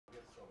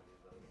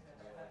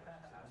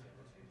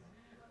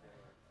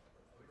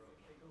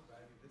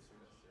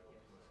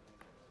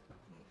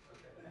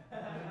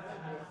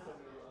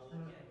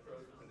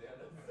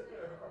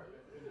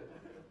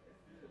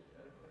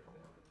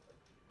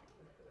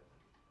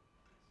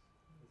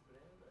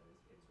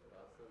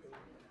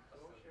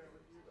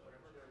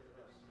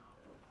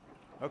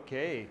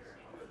Okay,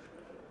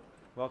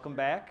 welcome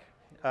back.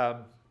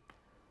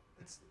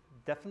 It's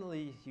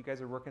definitely, you guys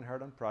are working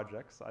hard on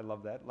projects. I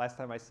love that. Last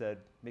time I said,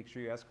 make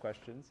sure you ask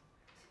questions.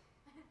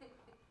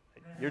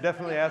 You're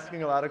definitely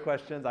asking a lot of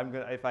questions.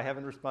 If I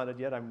haven't responded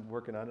yet, I'm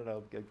working on it.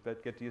 I'll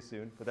get to you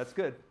soon, but that's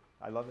good.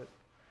 I love it.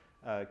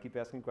 Keep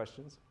asking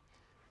questions.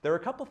 There are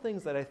a couple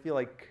things that I feel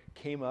like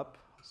came up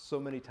so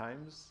many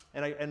times.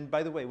 And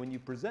by the way, when you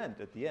present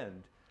at the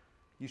end,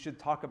 you should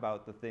talk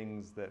about the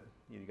things that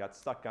you got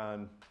stuck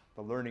on,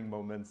 the learning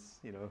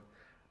moments,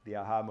 the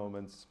aha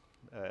moments.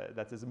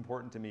 That's as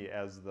important to me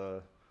as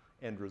the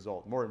end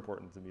result, more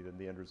important to me than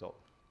the end result.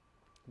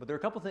 But there are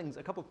a couple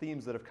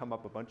themes that have come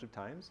up a bunch of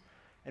times.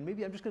 And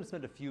maybe I'm just going to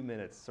spend a few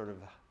minutes sort of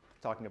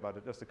talking about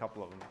it, just a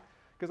couple of them,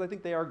 because I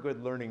think they are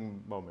good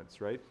learning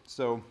moments, right?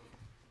 So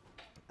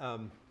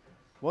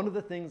one of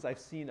the things I've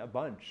seen a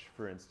bunch,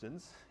 for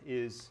instance,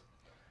 is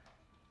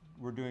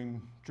we're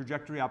doing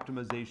trajectory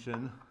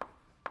optimization,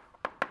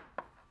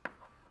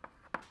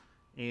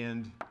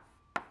 and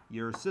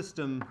your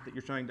system that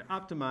you're trying to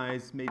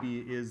optimize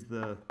maybe is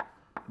the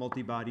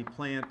multi-body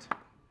plant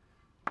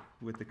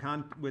with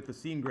the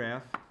scene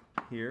graph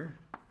here,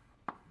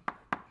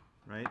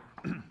 right?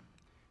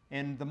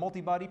 And the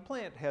multi-body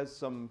plant has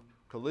some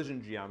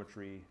collision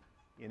geometry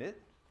in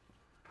it,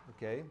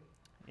 okay?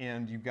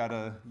 And you've got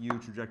a U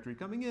trajectory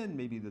coming in.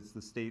 Maybe that's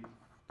the state,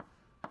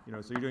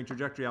 so you're doing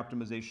trajectory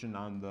optimization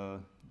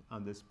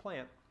on this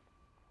plant.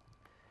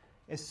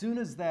 As soon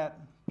as that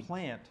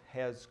plant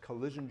has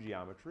collision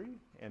geometry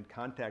and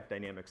contact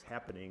dynamics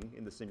happening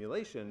in the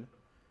simulation,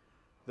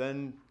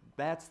 then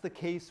that's the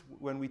case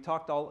when we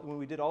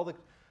did all the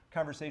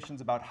conversations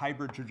about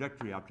hybrid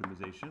trajectory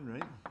optimization,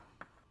 right?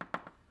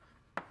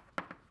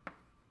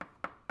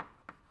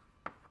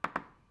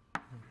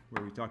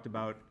 Where we talked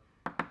about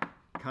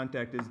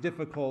contact is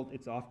difficult.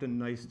 It's often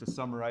nice to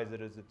summarize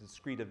it as a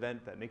discrete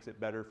event that makes it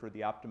better for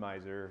the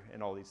optimizer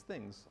and all these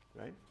things,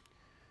 right?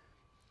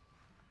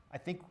 I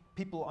think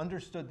people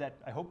understood that.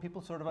 I hope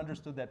people sort of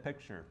understood that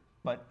picture.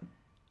 But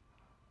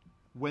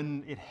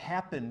when it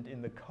happened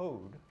in the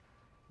code,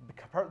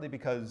 partly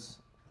because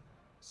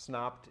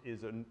SNOPT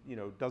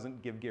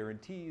doesn't give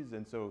guarantees,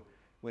 and so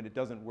when it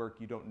doesn't work,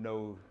 you don't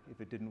know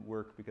if it didn't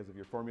work because of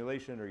your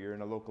formulation or you're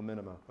in a local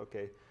minima,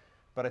 okay?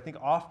 But I think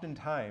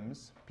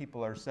oftentimes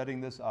people are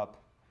setting this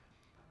up,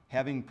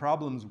 having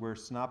problems where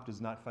SNOPT is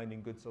not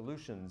finding good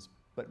solutions,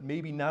 but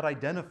maybe not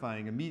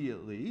identifying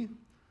immediately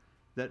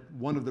that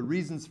one of the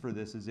reasons for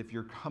this is if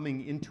you're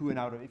coming into and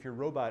out of, if your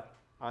robot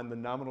on the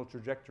nominal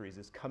trajectories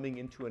is coming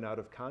into and out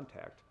of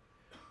contact,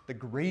 the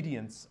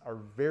gradients are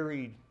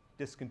very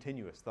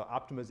discontinuous. The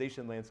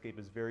optimization landscape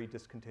is very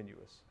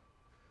discontinuous,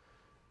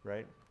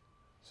 right?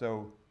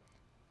 So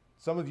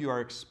some of you are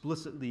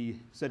explicitly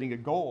setting a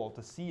goal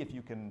to see if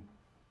you can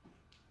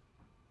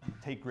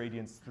take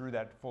gradients through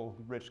that full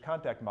rich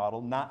contact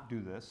model, not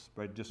do this,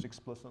 but just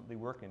explicitly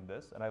work in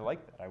this. And I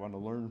like that. I want to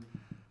learn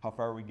how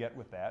far we get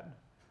with that.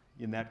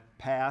 In that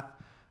path,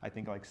 I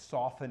think like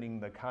softening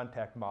the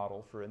contact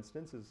model, for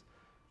instance,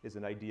 is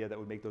an idea that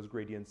would make those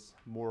gradients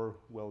more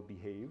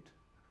well-behaved.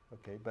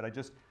 Okay, but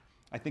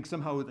I think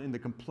somehow in the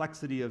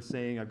complexity of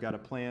saying I've got a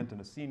plant and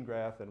a scene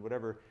graph and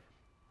whatever,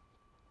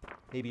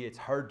 maybe it's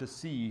hard to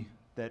see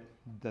that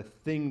the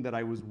thing that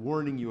I was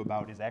warning you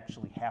about is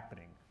actually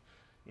happening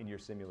in your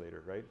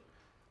simulator, right?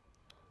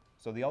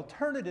 So the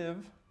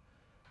alternative,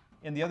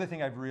 and the other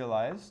thing I've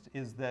realized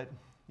is that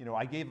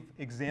I gave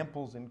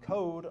examples in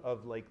code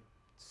of like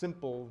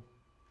simple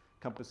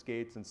compass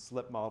gates and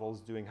slip models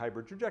doing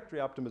hybrid trajectory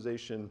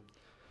optimization.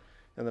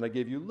 And then I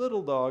gave you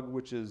Little Dog,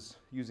 which is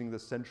using the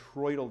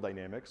centroidal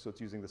dynamics. So it's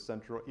using the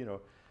central,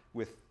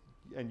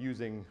 and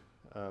using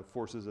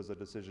forces as a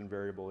decision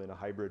variable in a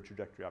hybrid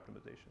trajectory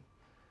optimization.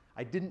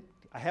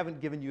 I haven't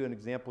given you an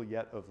example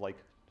yet of like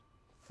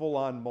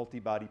full-on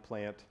multi-body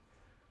plant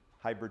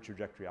hybrid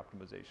trajectory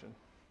optimization.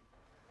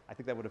 I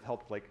think that would have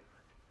helped like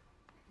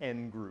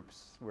n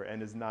groups, where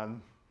n is much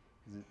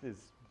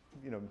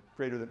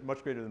greater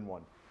than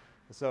 1.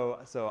 So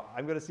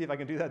I'm going to see if I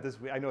can do that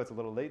this week. I know it's a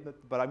little late,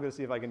 but I'm going to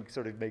see if I can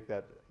sort of make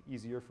that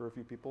easier for a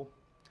few people.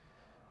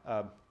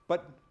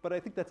 But I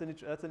think that's an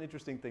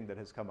interesting thing that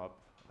has come up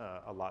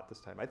a lot this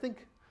time. I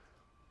think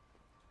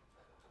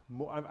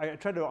I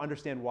tried to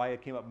understand why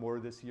it came up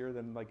more this year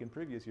than like in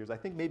previous years. I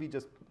think maybe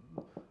just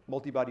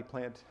multi-body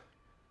plant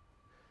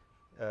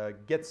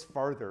gets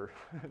farther.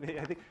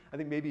 I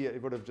think maybe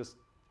it would have just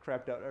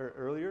crapped out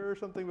earlier or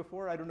something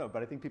before. I don't know,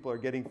 but I think people are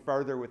getting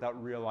farther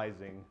without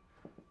realizing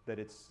that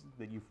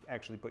you've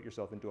actually put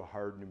yourself into a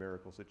hard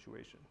numerical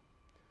situation,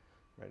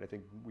 right? I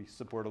think we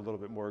support a little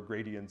bit more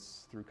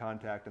gradients through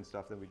contact and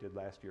stuff than we did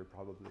last year,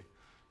 probably.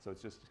 So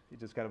it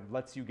just kind of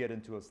lets you get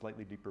into a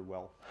slightly deeper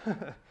well.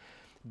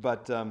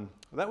 But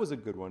that was a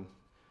good one.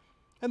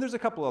 And there's a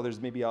couple others.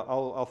 Maybe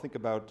I'll think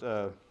about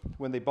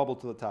when they bubble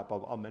to the top.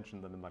 I'll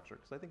mention them in lecture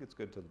because I think it's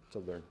good to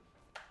learn.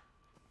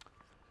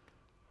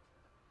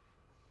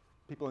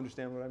 People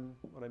understand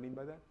what I mean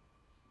by that?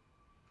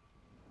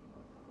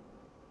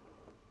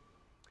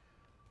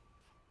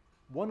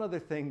 One other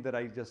thing that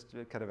I just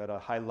kind of at a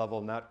high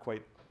level, not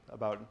quite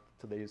about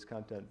today's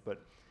content,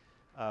 but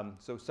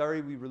so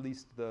sorry we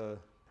released the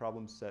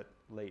problem set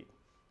late.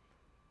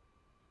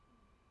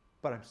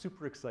 But I'm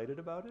super excited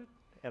about it,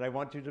 and I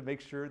want you to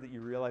make sure that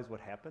you realize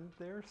what happened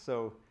there.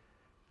 So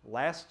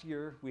last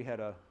year we had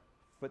a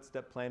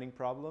footstep planning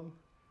problem,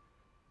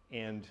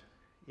 and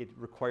it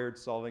required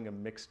solving a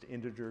mixed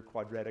integer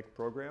quadratic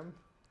program.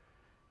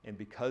 And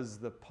because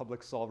the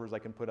public solvers I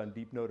can put on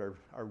DeepNote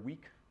are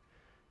weak,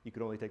 you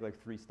could only take like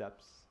 3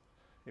 steps.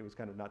 It was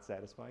kind of not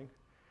satisfying.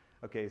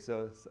 Okay,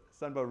 so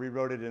Sunbo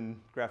rewrote it in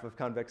graph of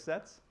convex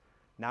sets.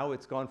 Now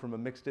it's gone from a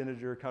mixed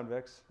integer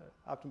convex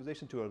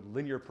optimization to a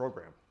linear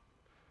program.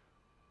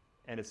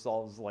 And it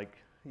solves like,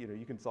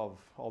 you can solve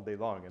all day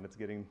long, and it's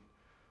getting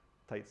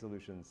tight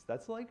solutions.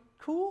 That's like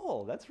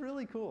cool. That's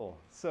really cool.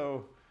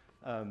 So,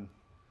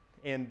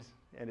 it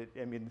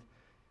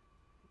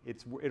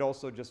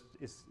also just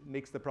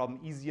makes the problem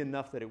easy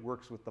enough that it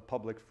works with the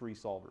public free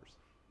solvers,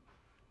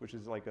 which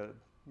is like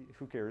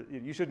who cares?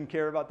 You shouldn't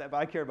care about that, but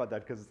I care about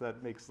that because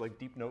that makes like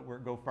DeepNote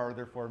work go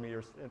farther for me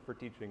and for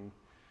teaching.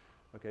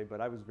 Okay,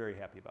 but I was very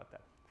happy about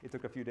that. It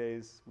took a few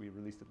days. We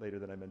released it later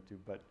than I meant to,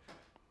 but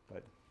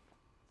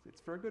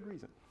it's for a good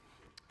reason.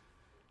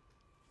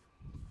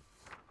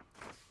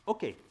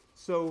 Okay,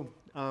 so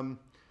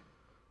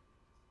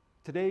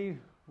today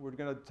we're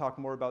going to talk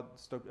more about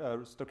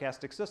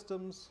stochastic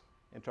systems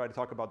and try to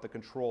talk about the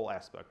control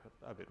aspect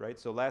of it, right?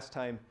 So last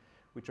time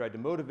we tried to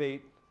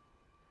motivate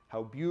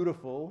how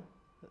beautiful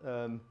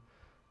the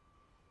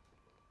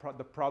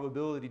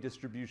probability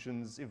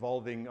distributions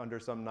evolving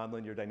under some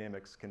nonlinear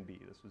dynamics can be.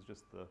 This was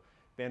just the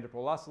van der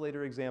Pol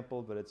oscillator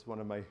example, but it's one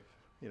of my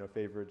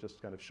favorite,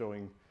 just kind of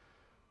showing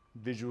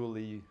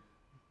visually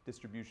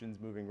distributions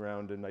moving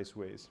around in nice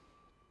ways.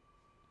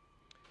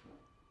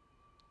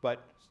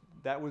 But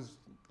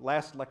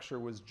last lecture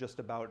was just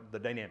about the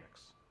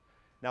dynamics.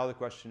 Now the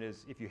question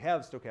is, if you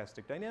have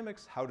stochastic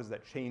dynamics, how does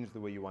that change the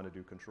way you want to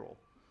do control?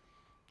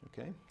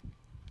 Okay.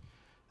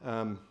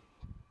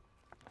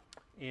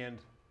 And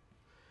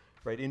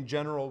right, in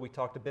general, we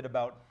talked a bit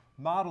about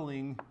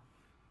modeling,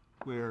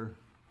 where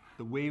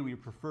the way we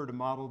prefer to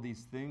model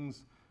these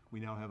things, we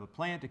now have a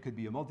plant. It could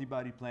be a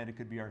multi-body plant. It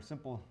could be our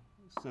simple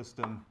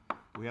system.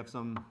 We have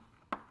some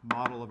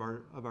model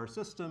of our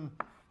system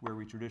where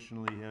we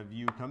traditionally have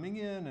U coming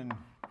in and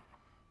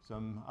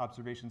some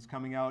observations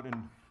coming out,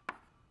 and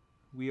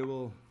we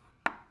will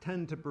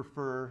tend to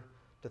prefer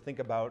to think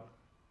about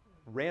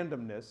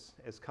randomness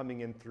as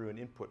coming in through an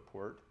input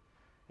port,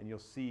 and you'll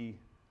see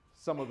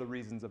some of the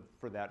reasons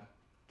for that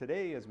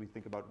today as we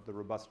think about the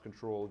robust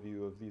control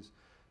view of these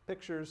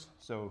pictures.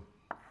 So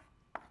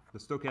the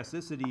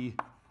stochasticity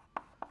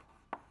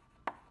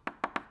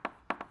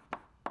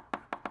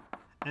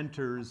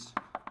enters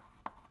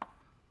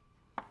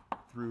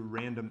through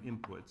random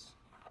inputs.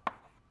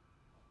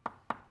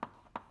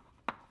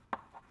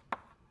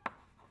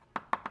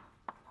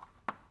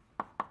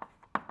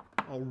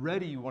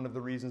 Already, one of the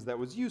reasons that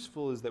was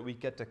useful is that we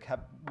get to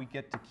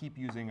keep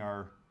using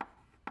our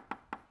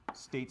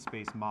state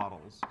space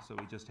models. So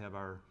we just have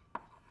our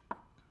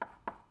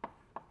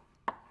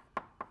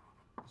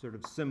sort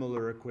of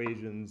similar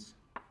equations,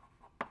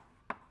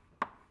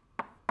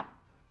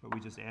 but we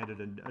just added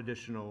an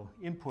additional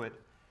input.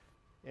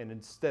 And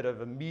instead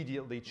of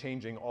immediately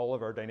changing all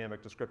of our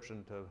dynamic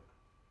description to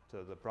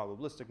the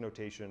probabilistic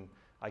notation,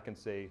 I can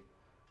say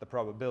the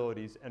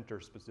probabilities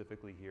enter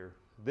specifically here.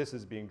 This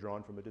is being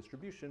drawn from a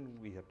distribution.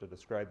 We have to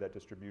describe that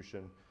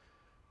distribution.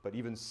 But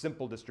even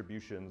simple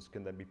distributions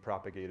can then be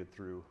propagated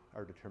through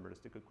our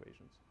deterministic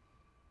equations.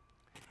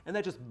 And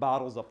that just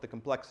bottles up the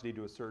complexity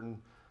to a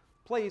certain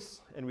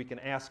place, and we can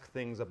ask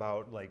things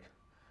about, like,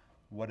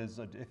 what is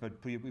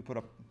we put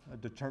up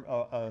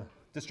a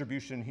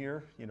distribution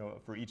here,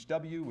 for each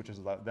W, which is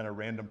then a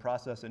random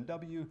process in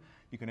W.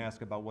 You can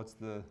ask about what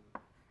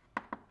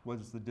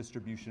does the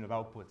distribution of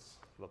outputs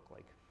look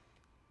like.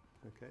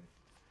 Okay,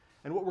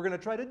 and what we're going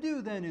to try to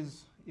do then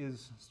is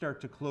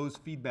start to close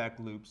feedback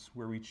loops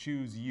where we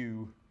choose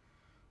U,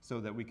 so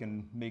that we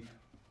can make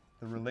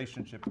the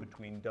relationship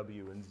between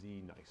W and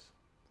Z nice.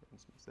 For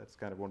instance, that's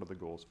kind of one of the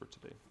goals for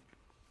today.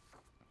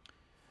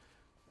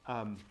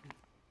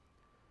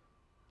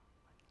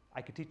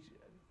 I could teach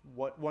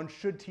what one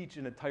should teach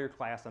an entire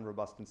class on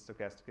robust and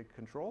stochastic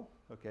control.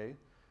 Okay,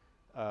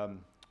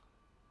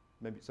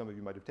 maybe some of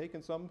you might have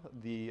taken some. But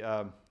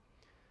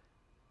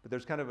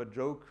there's kind of a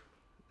joke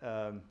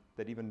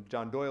that even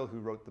John Doyle, who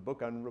wrote the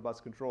book on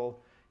robust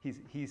control,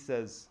 he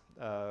says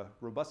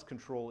robust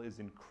control is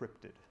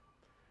encrypted,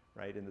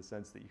 right? In the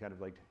sense that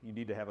you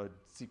need to have a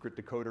secret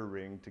decoder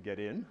ring to get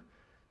in,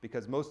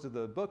 because most of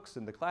the books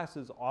and the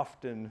classes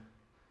often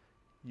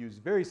use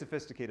very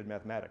sophisticated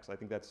mathematics. I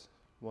think that's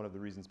one of the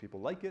reasons people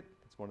like it.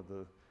 It's one of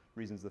the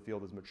reasons the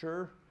field is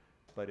mature,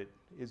 but it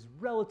is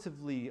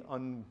relatively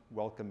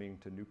unwelcoming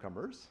to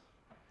newcomers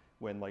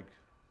when, like,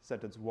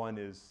 sentence one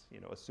is,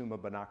 assume a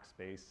Banach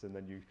space, and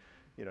then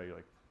you're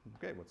like,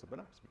 okay, what's a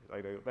Banach space?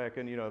 I go back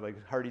and, like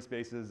Hardy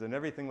spaces and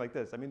everything like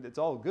this. I mean, it's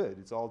all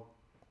good.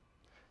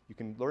 You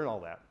can learn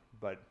all that,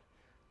 but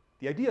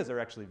The ideas are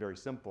actually very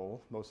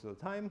simple most of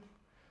the time.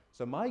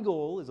 So my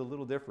goal is a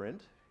little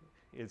different.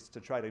 It's to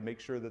try to make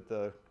sure that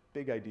the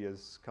big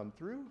ideas come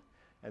through,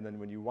 and then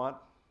when you want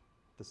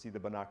to see the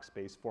Banach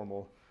space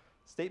formal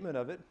statement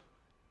of it,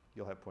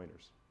 you'll have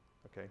pointers,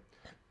 okay?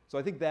 So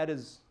I think that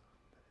is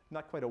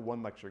not quite a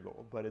one lecture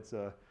goal, but it's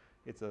a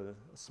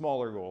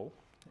smaller goal,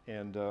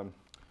 and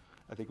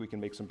I think we can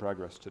make some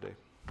progress today.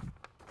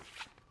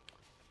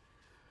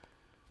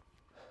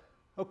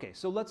 Okay,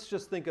 so let's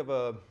just think of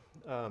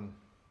the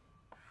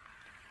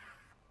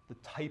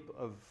type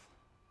of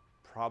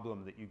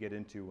problem that you get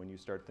into when you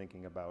start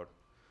thinking about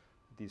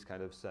these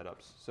kind of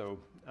setups. So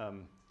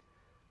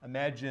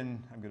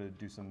imagine, I'm going to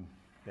do some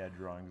bad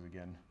drawings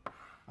again.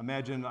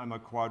 Imagine I'm a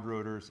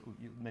quadrotor.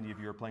 Many of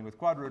you are playing with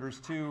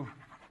quadrotors too,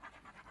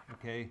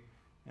 okay?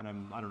 And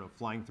I'm, I don't know,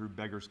 flying through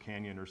Beggar's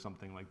Canyon or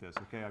something like this,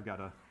 okay? I've got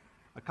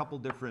a couple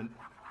different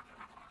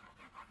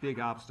big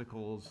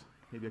obstacles,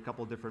 maybe a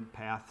couple different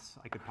paths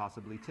I could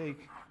possibly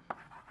take.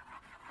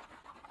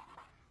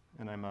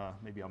 And I'm,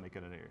 maybe I'll make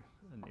it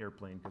an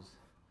airplane because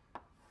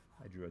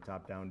I drew a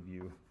top-down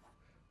view.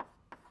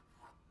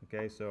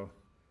 Okay, so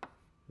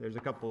there's a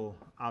couple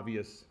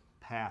obvious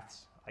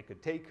paths I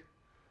could take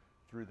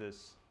through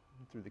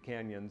the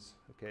canyons,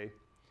 okay?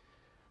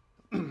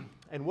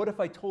 And what if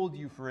I told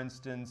you, for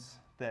instance,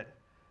 that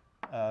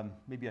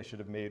maybe I should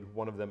have made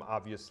one of them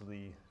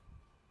obviously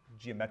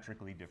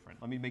geometrically different.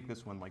 Let me make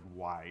this one like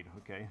wide,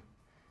 okay?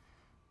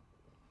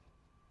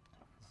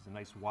 This is a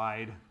nice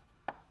wide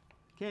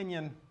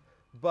canyon,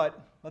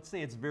 but let's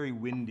say it's very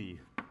windy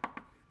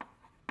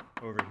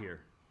over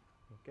here,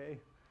 okay?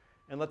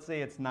 And let's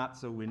say it's not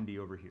so windy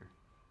over here,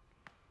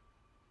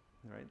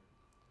 all right?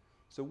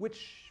 So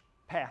which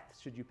path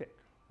should you pick,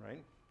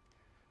 right?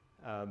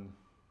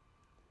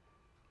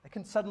 That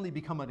can suddenly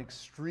become an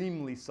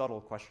extremely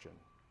subtle question,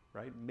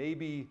 right?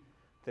 Maybe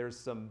there's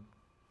some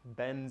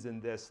bends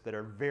in this that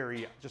are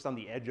very, just on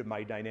the edge of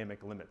my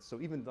dynamic limits.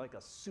 So even like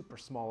a super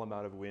small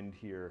amount of wind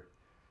here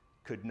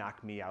could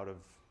knock me out of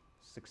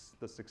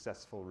the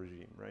successful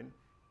regime, right?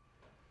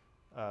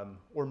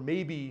 Or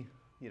maybe,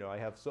 you know, I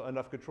have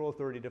enough control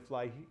authority to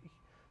fly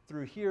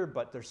through here,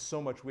 but there's so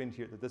much wind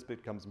here that this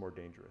becomes more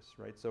dangerous,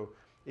 right? So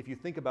if you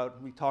think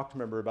about, we talked,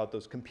 remember, about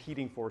those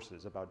competing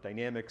forces, about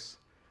dynamics,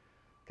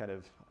 kind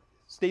of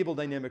stable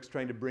dynamics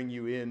trying to bring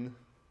you in,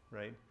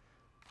 right?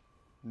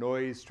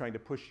 Noise trying to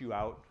push you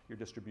out, your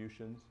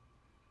distributions.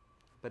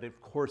 But of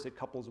course it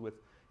couples with,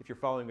 if you're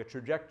following a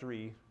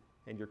trajectory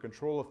and your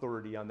control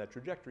authority on that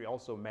trajectory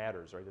also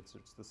matters, right? It's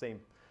the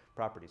same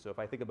property. So if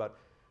I think about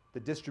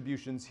the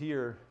distributions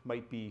here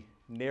might be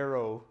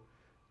narrow,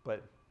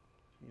 but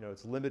you know,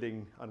 it's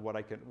limiting on what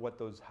I can,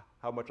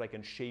 how much I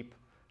can shape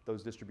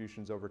those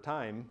distributions over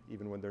time,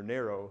 even when they're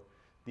narrow.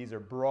 These are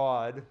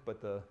broad,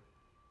 but the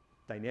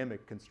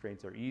dynamic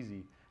constraints are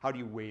easy. How do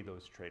you weigh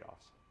those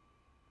trade-offs?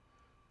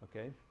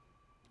 Okay?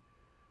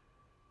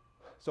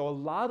 So a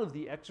lot of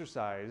the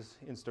exercise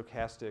in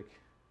stochastic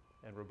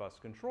and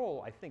robust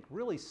control, I think,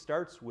 really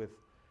starts with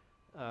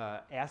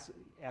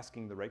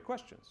asking the right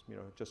questions. You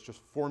know, just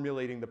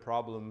formulating the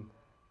problem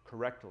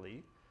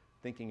correctly,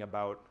 thinking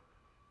about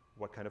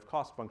what kind of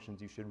cost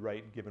functions you should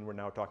write, given we're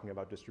now talking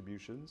about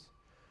distributions,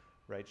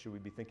 right? Should we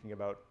be thinking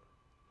about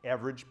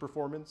average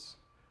performance,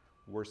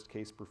 worst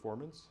case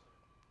performance?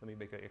 Let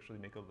me actually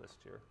make a list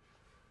here.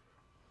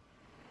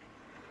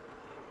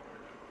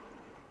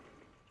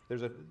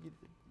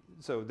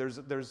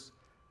 There's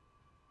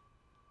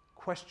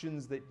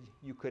questions that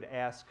you could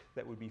ask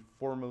that would be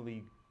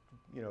formally,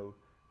 you know,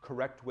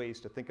 correct ways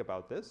to think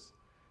about this,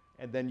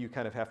 and then you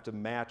kind of have to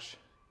match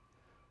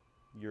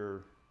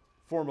your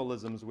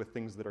formalisms with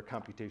things that are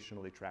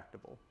computationally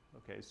tractable.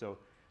 Okay, so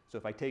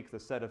if I take the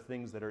set of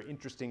things that are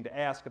interesting to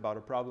ask about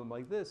a problem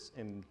like this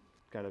and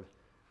kind of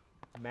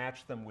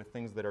match them with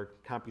things that are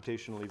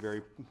computationally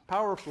very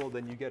powerful,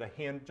 then you get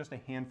just a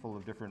handful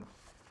of different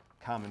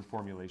common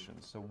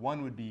formulations. So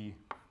one would be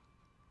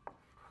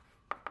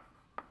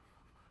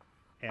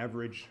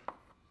average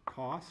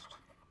cost,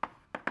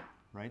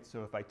 right?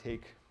 So if I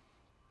take,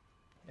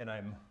 and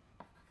I'm,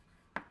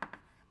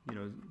 you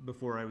know,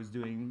 before I was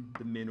doing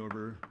the min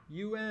over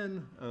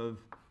un of,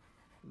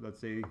 let's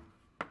say,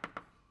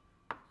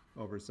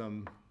 over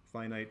some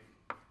finite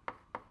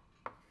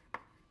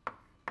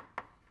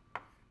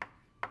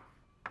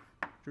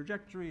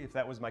trajectory, if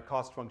that was my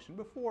cost function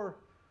before,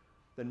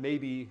 then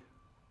maybe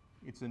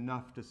it's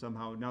enough to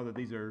somehow, now that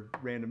these are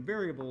random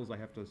variables, I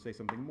have to say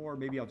something more.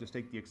 Maybe I'll just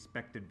take the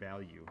expected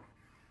value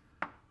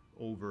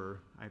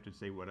over, I have to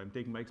say what I'm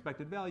taking my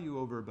expected value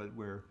over, but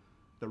where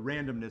the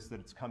randomness that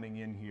it's coming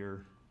in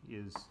here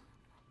is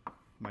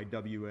my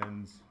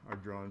WNs are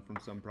drawn from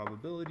some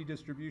probability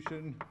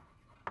distribution,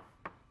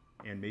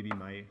 and maybe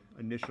my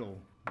initial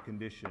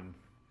condition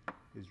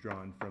is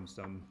drawn from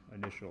some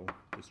initial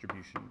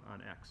distribution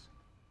on X.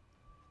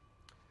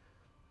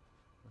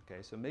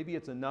 Okay, so maybe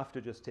it's enough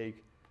to just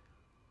take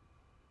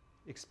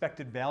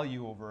expected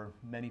value over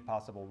many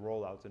possible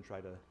rollouts and try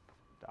to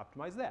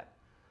optimize that.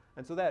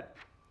 And so that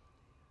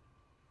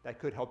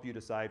could help you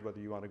decide whether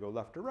you want to go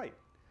left or right.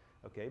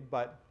 Okay,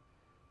 but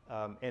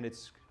And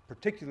it's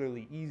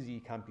particularly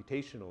easy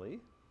computationally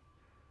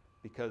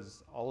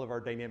because all of our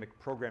dynamic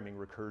programming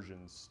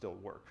recursions still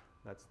work.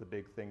 That's the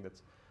big thing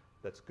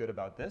that's good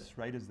about this,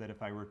 right? Is that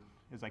if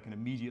I can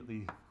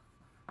immediately,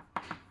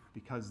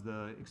 because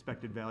the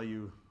expected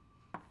value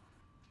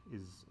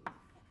is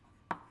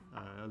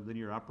a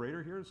linear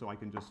operator here, so I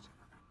can just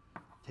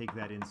take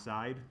that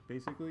inside,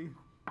 basically.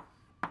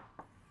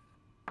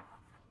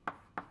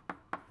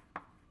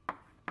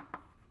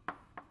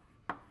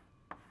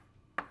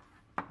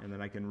 And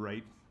then I can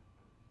write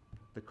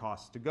the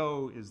cost to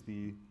go is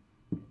the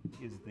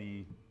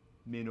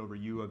min over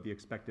u of the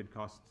expected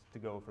cost to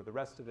go for the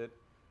rest of it,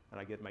 and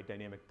I get my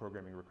dynamic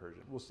programming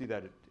recursion. We'll see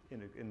that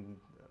in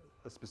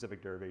a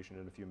specific derivation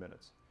in a few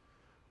minutes.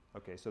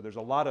 Okay, so there's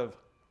a lot of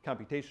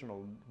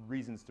computational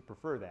reasons to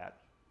prefer that.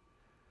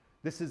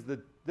 This is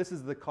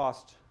the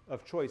cost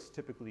of choice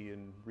typically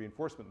in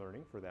reinforcement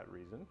learning for that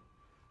reason.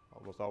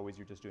 Almost always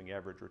you're just doing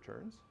average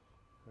returns.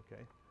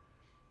 Okay.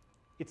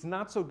 It's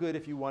not so good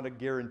if you want to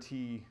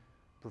guarantee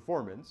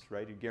performance,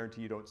 right? You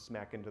guarantee you don't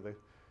smack into the,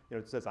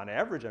 it says on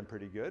average I'm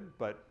pretty good,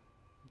 but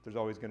there's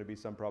always going to be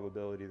some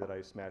probability that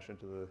I smash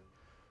into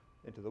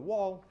the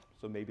wall,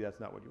 so maybe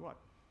that's not what you want.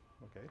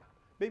 Okay.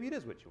 Maybe it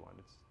is what you want.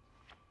 It's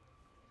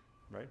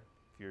right.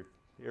 If your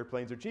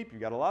airplanes are cheap, you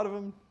got a lot of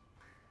them.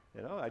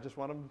 I just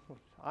want them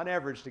on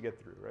average to get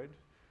through, right?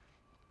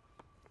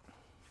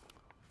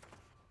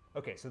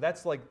 Okay, so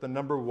that's like the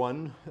number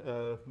one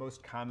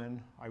most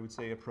common, I would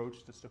say,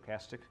 approach to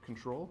stochastic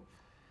control.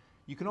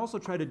 You can also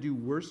try to do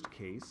worst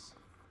case,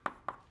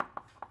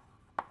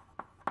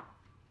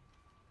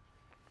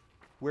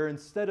 where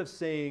instead of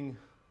saying,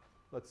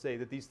 let's say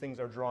that these things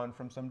are drawn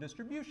from some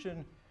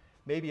distribution,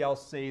 maybe I'll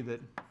say that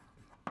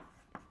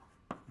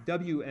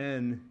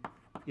Wn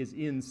is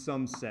in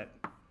some set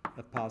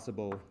of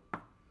possible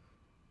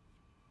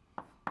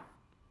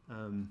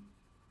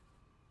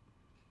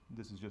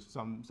this is just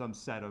some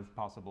set of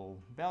possible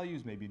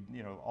values. Maybe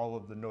all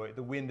of the noise.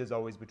 The wind is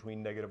always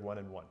between -1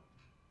 and 1.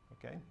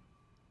 Okay,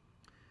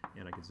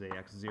 and I could say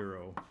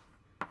x0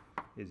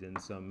 is in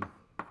some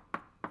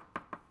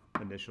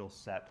initial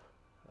set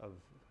of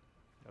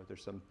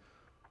there's some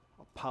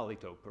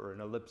polytope or an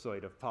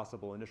ellipsoid of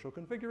possible initial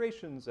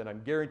configurations, and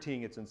I'm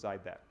guaranteeing it's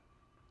inside that.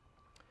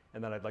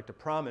 And then I'd like to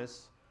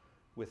promise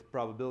with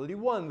probability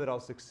 1 that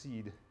I'll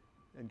succeed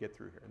and get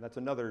through here. And that's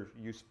another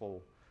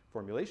useful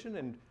formulation.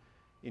 And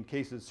in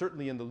cases,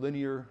 certainly in the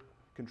linear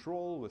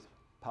control with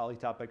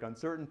polytopic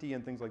uncertainty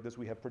and things like this,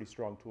 we have pretty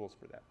strong tools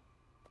for that.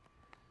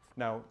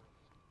 Now,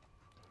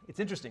 it's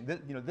interesting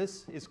that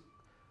this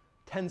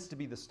tends to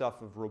be the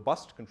stuff of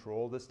robust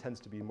control. This tends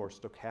to be more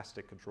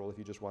stochastic control. If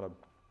you just want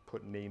to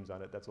put names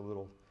on it, that's a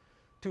little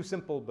too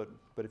simple. But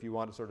if you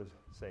want to sort of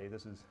say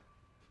this is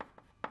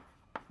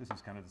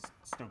kind of the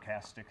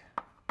stochastic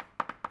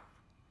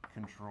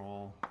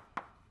control.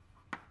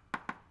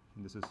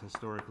 And this is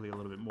historically a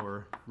little bit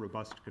more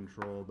robust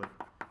control, but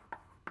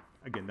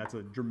again, that's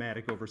a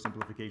dramatic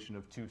oversimplification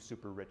of two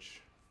super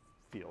rich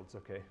fields,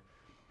 okay?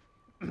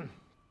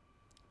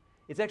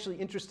 It's actually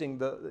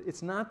interesting,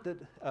 it's not that,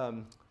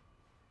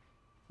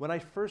 when I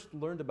first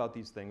learned about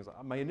these things,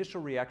 my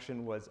initial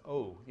reaction was,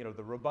 oh,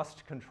 the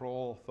robust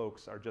control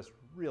folks are just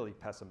really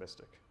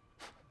pessimistic,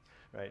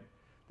 right?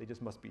 They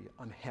just must be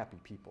unhappy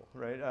people,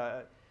 right?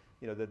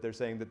 That they're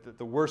saying that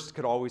the worst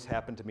could always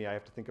happen to me. I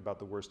have to think about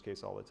the worst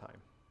case all the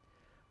time.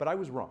 But I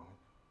was wrong.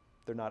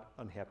 They're not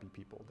unhappy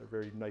people. They're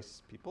very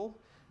nice people.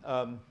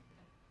 And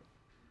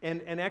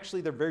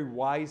actually, they're very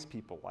wise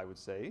people, I would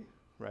say,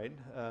 right?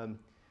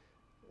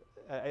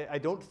 I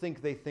don't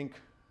think they think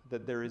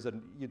that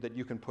that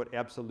you can put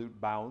absolute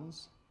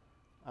bounds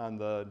on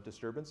the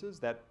disturbances.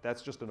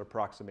 That's just an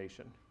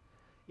approximation.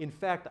 In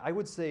fact, I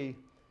would say,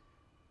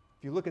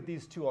 if you look at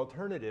these two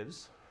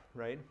alternatives,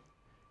 right,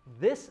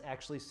 this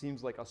actually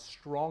seems like a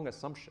strong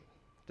assumption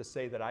to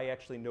say that I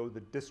actually know the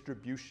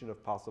distribution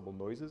of possible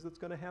noises that's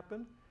going to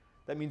happen.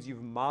 That means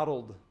you've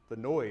modeled the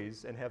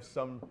noise and have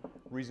some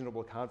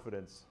reasonable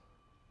confidence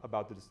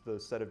about the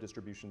set of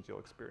distributions you'll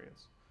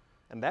experience.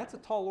 And that's a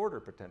tall order,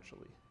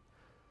 potentially.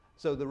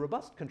 So the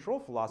robust control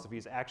philosophy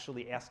is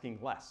actually asking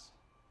less,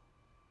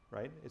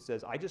 right? It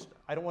says, I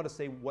don't want to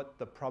say what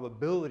the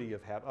probability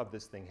of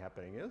this thing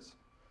happening is.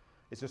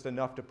 It's just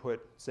enough to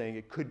put saying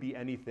it could be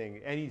anything,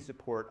 any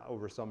support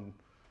over some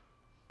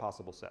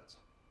possible sets.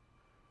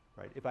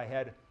 Right? If I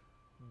had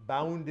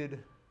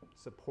bounded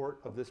support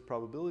of this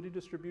probability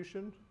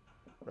distribution,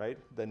 right,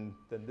 then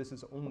this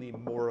is only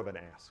more of an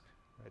ask,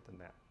 right, than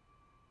that.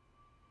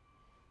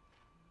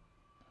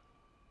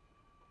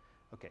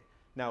 Okay.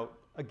 Now,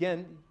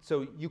 again,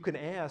 so you can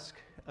ask,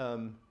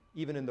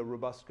 even in the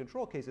robust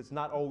control case, it's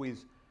not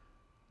always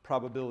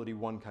probability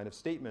 1 kind of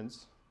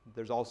statements.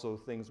 There's also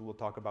things we'll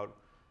talk about,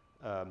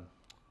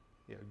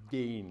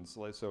 gains.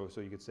 So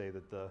you could say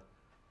that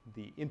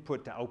the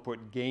input to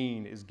output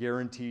gain is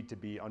guaranteed to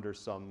be under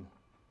some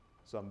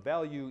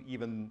value,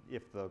 even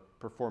if the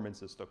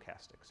performance is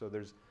stochastic. So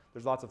there's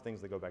lots of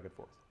things that go back and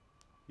forth.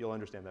 You'll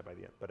understand that by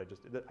the end. But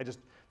I just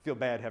feel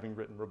bad having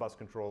written robust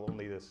control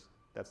only this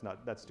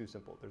that's too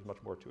simple. There's much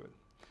more to it.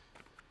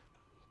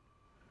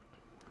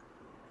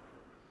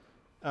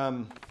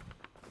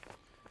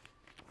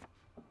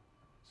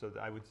 So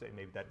I would say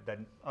maybe that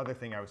other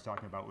thing I was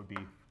talking about would be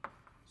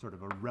sort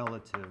of a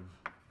relative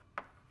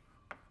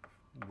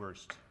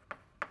worst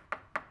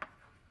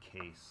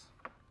case.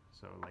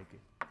 So like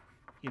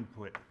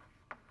input,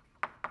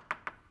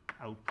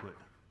 output,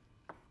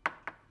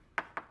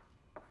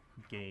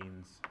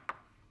 gains,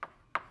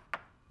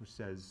 which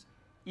says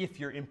if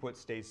your input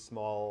stays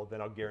small,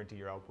 then I'll guarantee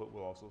your output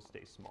will also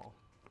stay small.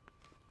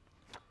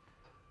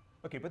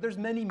 Okay, but there's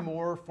many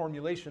more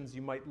formulations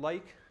you might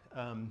like.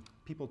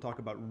 People talk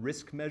about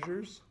risk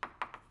measures.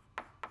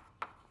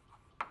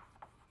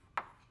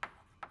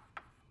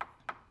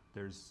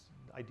 There's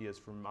ideas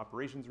from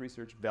operations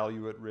research,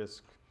 value at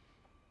risk,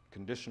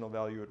 conditional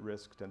value at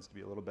risk tends to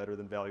be a little better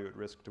than value at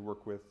risk to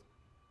work with.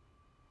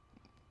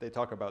 They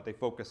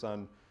focus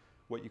on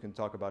what you can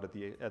talk about at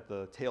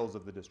the tails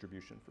of the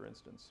distribution, for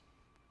instance.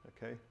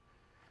 Okay.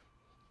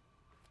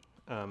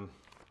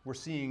 We're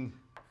seeing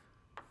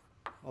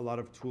a lot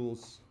of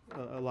tools,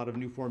 a lot of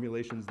new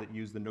formulations that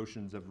use the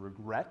notions of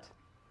regret,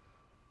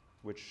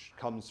 which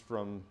comes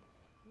from,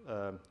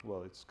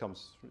 it's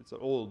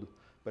old,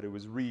 but it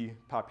was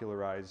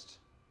repopularized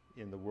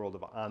in the world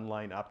of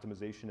online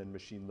optimization and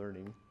machine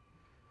learning.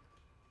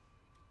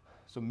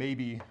 So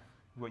maybe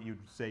what you'd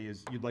say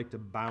is you'd like to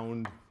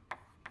bound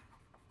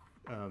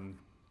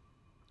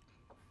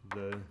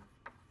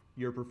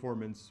your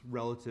performance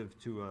relative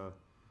to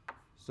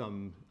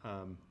some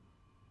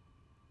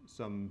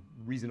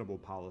reasonable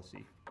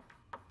policy.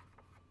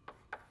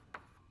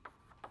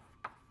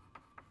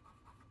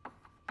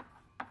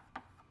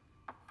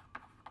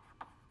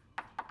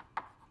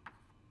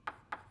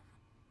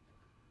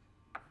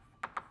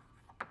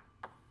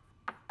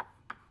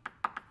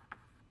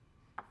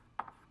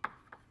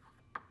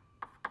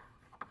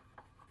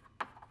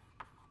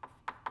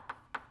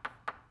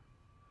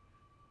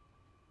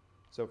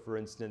 So for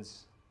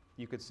instance,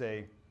 you could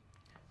say,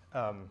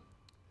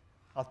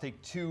 I'll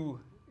take two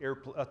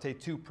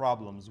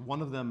problems.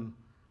 One of them,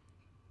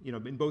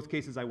 in both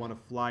cases I want to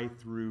fly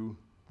through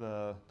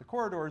the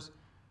corridors.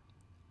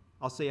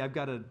 I'll say I've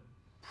got a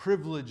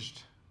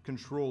privileged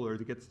controller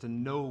that gets to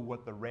know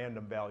what the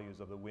random values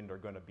of the wind are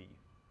going to be.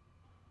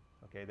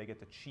 Okay, they get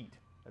to cheat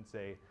and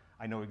say,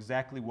 I know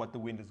exactly what the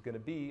wind is going to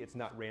be. It's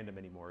not random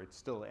anymore. It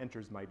still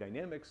enters my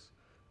dynamics,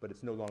 but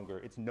it's no longer,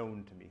 it's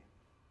known to me.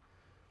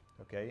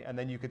 Okay, and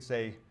then you could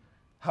say,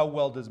 how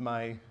well does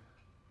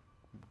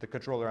the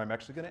controller I'm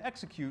actually going to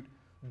execute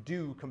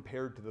do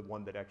compared to the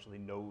one that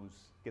actually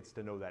gets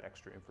to know that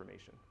extra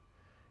information?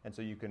 And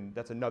so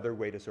that's another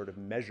way to sort of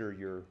measure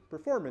your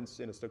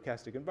performance in a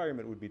stochastic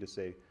environment would be to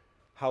say,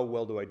 how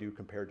well do I do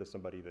compared to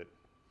somebody that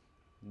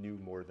knew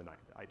more than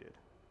I did?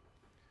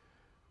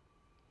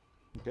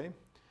 Okay,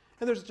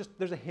 and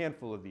there's a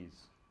handful of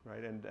these,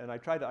 right? And I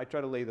try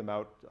to lay them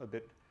out a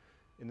bit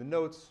in the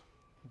notes.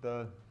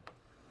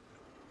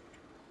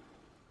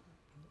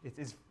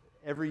 It's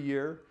every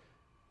year,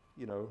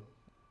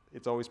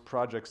 it's always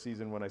project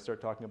season when I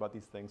start talking about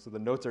these things. So the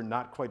notes are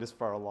not quite as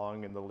far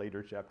along in the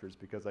later chapters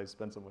because I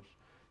spend so much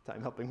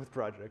time helping with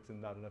projects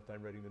and not enough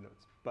time writing the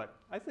notes. But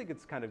I think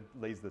it's kind of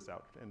lays this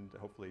out and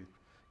hopefully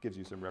gives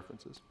you some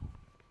references.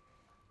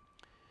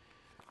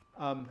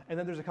 And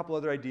then there's a couple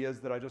other ideas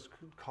that I just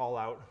call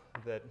out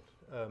that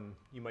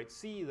you might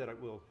see that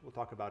we'll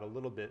talk about a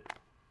little bit.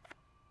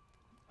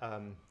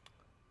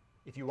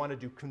 If you want to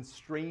do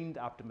constrained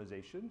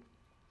optimization,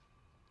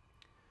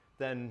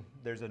 then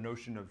there's a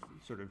notion of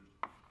sort of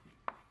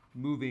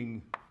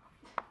moving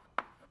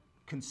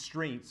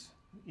constraints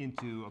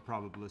into a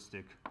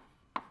probabilistic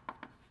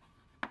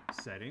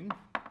setting.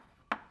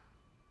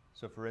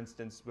 So for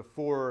instance,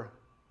 before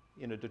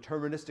in a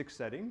deterministic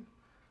setting,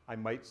 I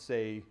might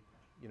say,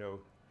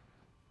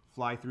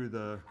 fly through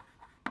the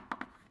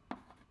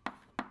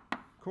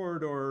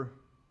corridor,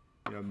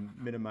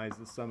 minimize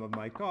the sum of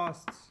my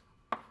costs,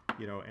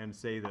 and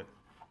say that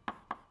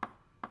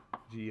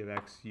g of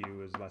x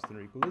u is less than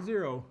or equal to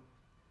 0,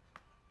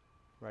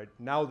 right?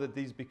 Now that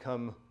these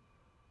become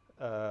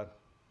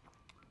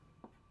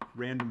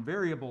random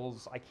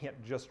variables, I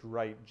can't just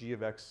write g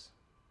of x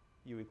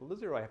u equal to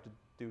 0. I have to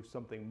do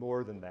something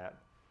more than that.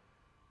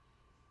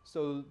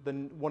 So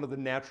then one of the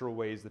natural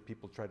ways that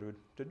people try to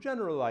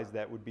generalize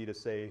that would be to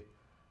say,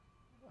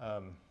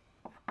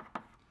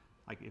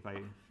 like if I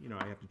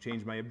have to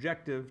change my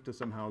objective to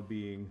somehow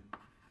being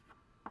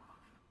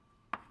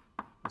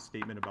a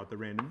statement about the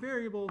random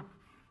variable.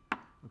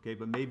 Okay,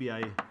 but maybe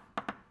I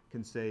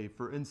can say,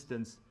 for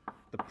instance,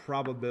 the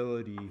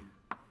probability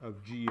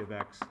of g of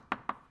x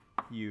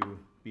u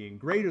being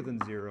greater than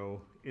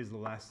 0 is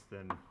less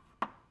than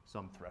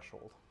some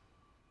threshold.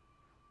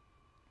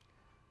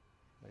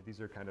 Right,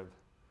 these are kind of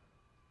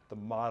the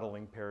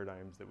modeling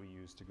paradigms that we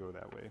use to go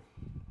that way.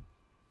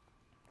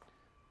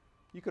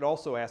 You could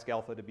also ask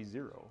alpha to be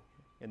 0,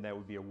 and that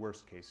would be a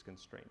worst case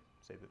constraint.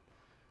 Say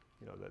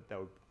that, that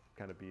would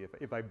kind of be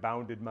if I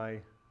bounded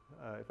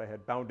if I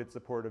had bounded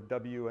support of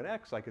w and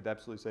x, I could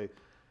absolutely say,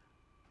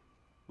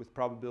 with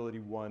probability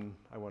 1,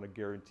 I want to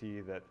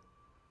guarantee that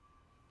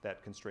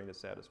that constraint is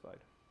satisfied.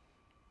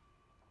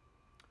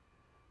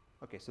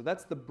 Okay, so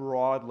that's the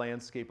broad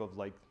landscape of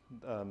like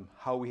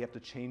how we have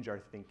to change our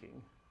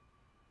thinking.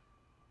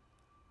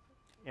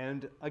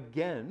 And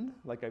again,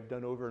 like I've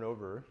done over and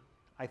over,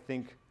 I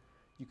think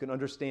you can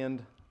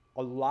understand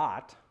a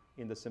lot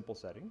in the simple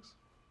settings.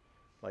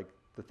 Like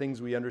the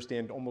things we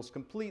understand almost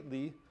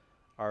completely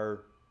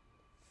are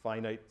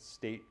finite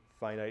state,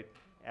 finite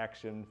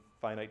action,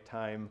 finite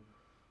time,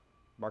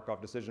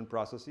 Markov decision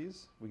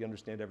processes. We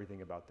understand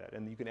everything about that.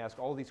 And you can ask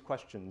all these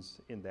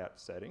questions in that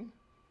setting.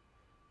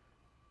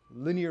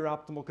 Linear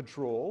optimal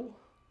control,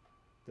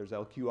 there's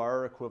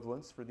LQR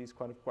equivalents for these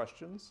kind of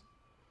questions.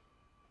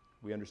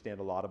 We understand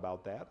a lot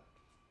about that.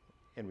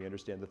 And we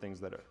understand the things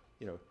that are,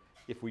 you know,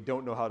 if we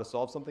don't know how to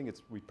solve something,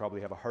 we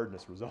probably have a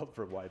hardness result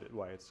for why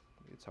it's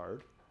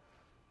hard.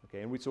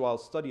 Okay, and so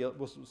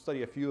we'll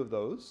study a few of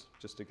those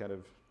just to kind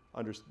of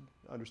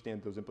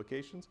understand those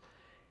implications.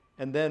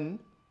 And then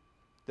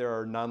there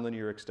are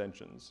nonlinear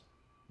extensions,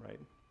 right?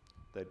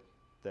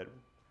 That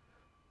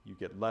you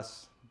get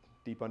less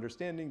deep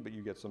understanding, but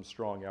you get some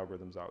strong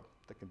algorithms out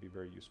that can be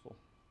very useful.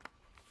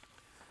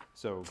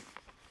 So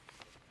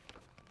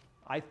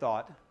I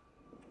thought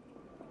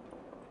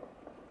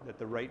that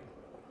the right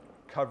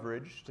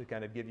coverage to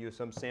kind of give you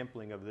some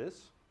sampling of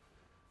this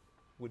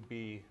would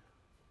be,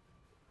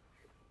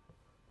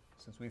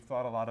 since we've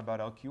thought a lot about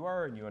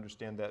LQR and you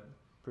understand that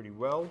pretty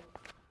well,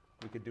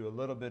 we could do a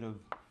little bit of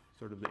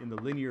sort of in the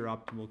linear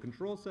optimal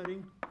control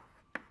setting.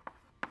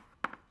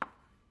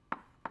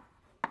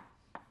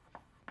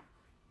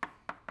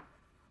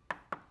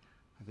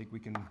 I think we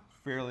can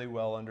fairly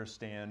well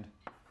understand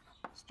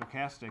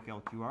stochastic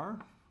LQR,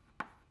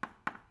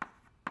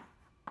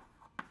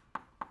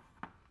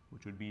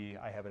 which would be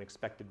I have an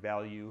expected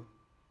value.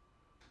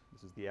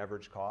 This is the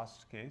average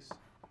cost case.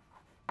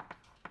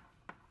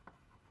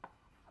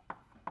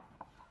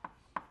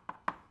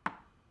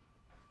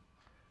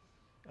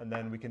 And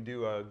then we can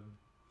do a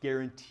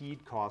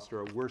guaranteed cost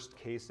or a worst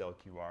case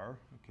LQR,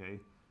 okay?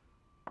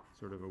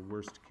 Sort of a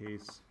worst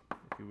case,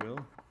 if you will.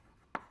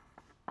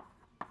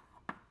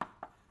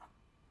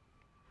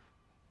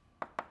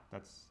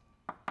 That's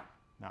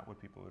not what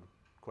people would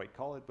quite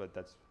call it, but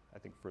that's, I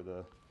think, for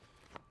the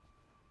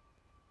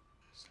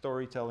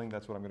storytelling,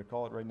 that's what I'm going to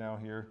call it right now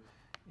here.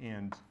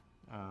 And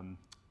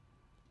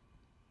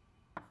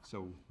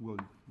so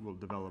we'll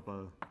develop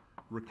a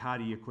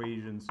Riccati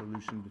equation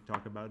solution to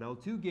talk about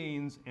L2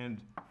 gains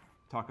and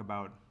talk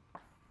about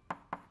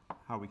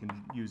how we can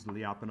use the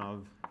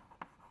Lyapunov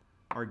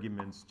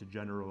arguments to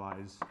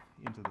generalize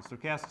into the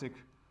stochastic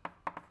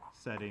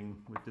setting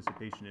with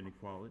dissipation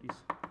inequalities.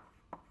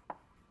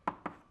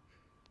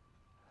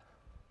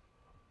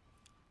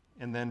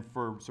 And then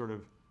for sort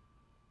of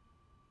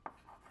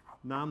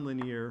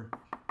nonlinear,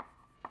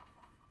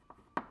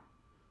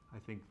 I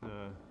think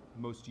the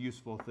most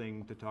useful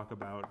thing to talk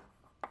about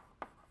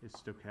is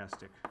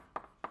stochastic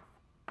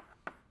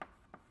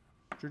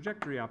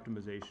trajectory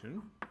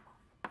optimization.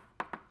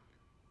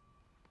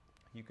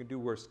 You can do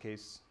worst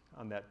case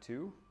on that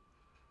too.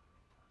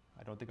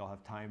 I don't think I'll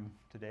have time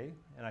today.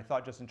 And I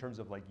thought just in terms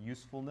of like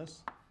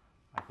usefulness,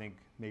 I think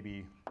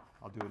maybe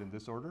I'll do it in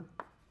this order.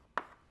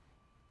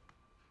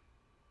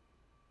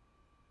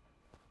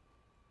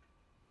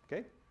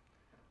 Okay?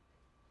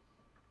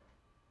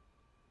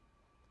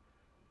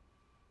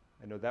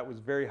 I know that was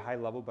very high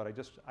level, but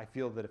I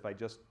feel that if I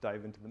just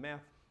dive into the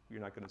math,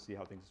 you're not going to see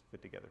how things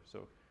fit together.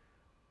 So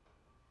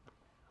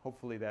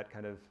hopefully that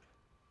kind of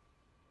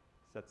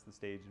sets the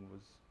stage and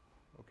was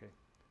okay.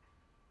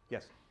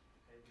 Yes?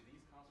 Hey, do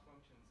these cost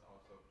functions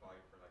also apply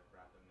for like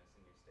randomness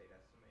in your state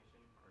estimation,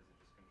 or is it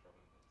just control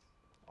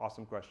inputs?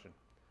 Awesome question.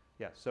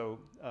 Yeah, so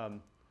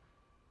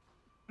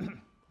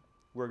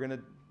we're going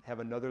to have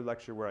another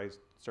lecture where I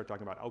start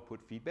talking about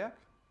output feedback,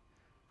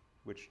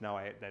 which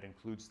now that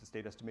includes the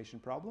state estimation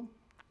problem.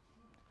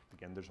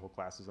 Again, there's whole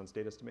classes on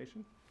state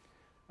estimation.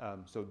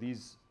 So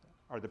these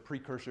are the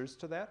precursors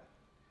to that.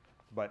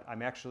 But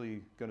I'm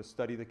actually going to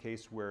study the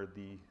case where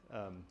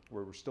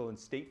where we're still in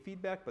state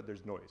feedback, but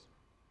there's noise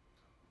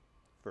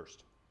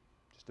first,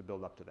 just to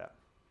build up to that.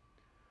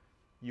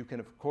 You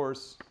can, of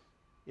course,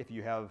 if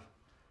you have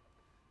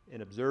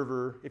an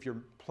observer, if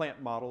your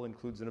plant model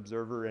includes an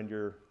observer and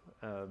your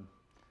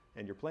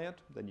plant,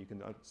 then you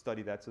can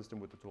study that system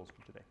with the tools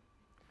from today.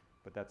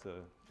 But that's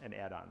an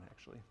add-on,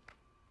 actually.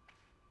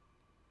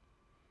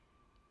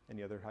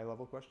 Any other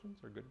high-level questions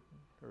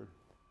or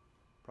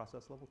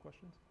process-level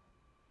questions?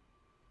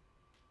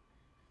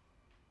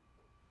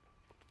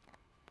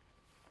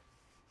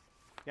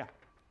 Yeah. I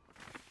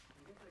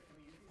guess like, can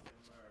we use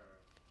these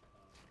similar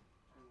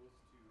tools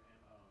to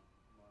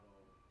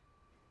model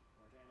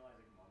or to analyze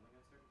like modeling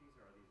uncertainties,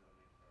 or are these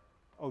only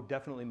for? Oh,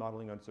 definitely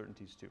modeling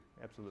uncertainties too.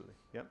 Absolutely.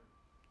 Yep.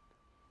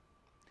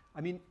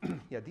 I mean,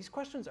 yeah, these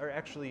questions are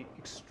actually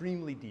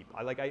extremely deep.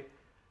 I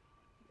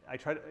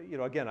try to, you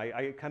know, again,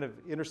 I kind of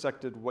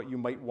intersected what you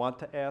might want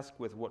to ask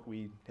with what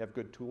we have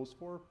good tools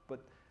for,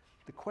 but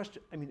the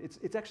question, I mean,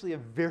 it's actually a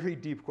very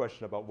deep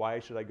question about why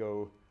should I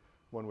go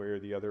one way or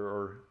the other.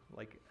 Or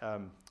like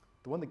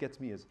the one that gets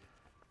me is,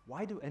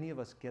 why do any of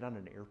us get on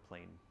an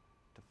airplane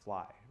to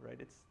fly, right?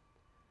 It's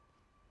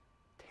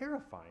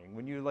terrifying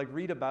when you like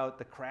read about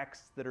the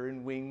cracks that are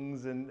in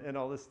wings and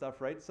all this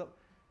stuff, right? So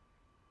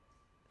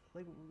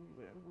like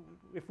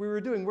if we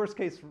were doing worst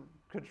case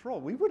control,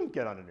 we wouldn't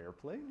get on an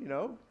airplane, you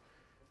know?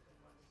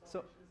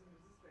 So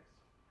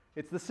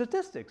it's the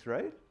statistics,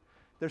 right?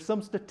 There's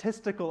some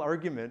statistical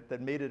argument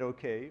that made it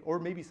okay, or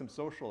maybe some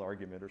social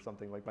argument or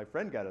something, like my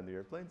friend got on the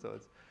airplane, so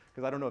it's,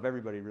 because I don't know if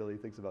everybody really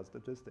thinks about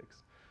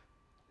statistics.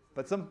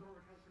 But some,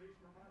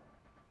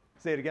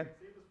 say it again?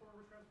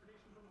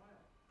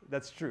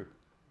 That's true.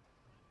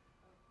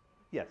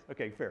 Yes,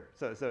 okay, fair.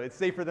 So it's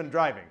safer than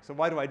driving. So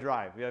why do I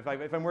drive? Yeah,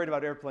 if I'm worried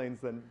about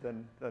airplanes, then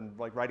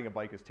like riding a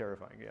bike is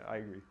terrifying. Yeah, I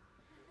agree.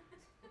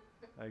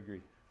 I agree.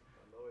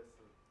 The lowest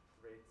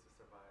rate to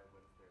survive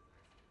when there's an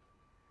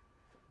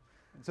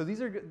accident. So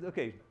these are good,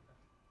 okay,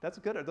 that's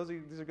good.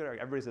 These are good.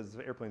 Everybody says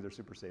airplanes are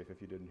super safe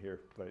if you didn't hear,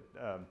 but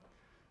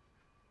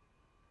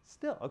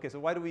still, okay, so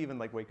why do we even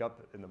like wake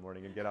up in the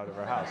morning and get out of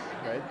our house,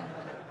 right?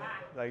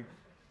 Like,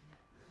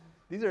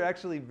 these are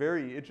actually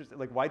very interesting.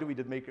 Like, why do we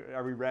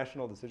are we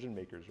rational decision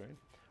makers, right?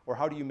 Or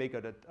how do you make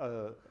a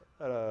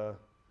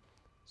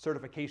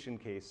certification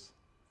case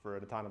for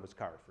an autonomous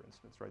car, for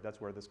instance, right?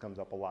 That's where this comes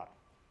up a lot.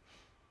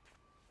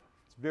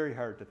 It's very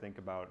hard to think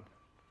about,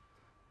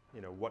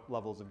 you know, what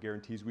levels of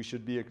guarantees we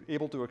should be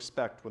able to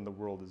expect when the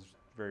world is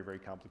very, very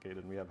complicated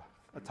and we have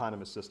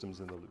autonomous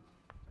systems in the loop.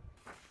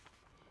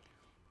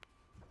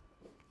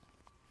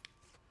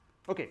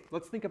 Okay,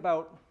 let's think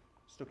about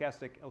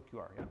stochastic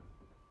LQR, yeah?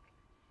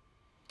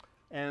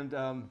 And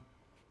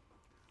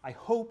I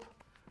hope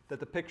that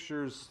the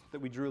pictures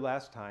that we drew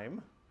last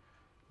time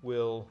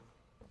will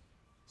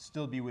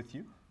still be with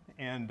you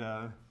and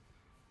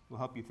will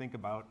help you think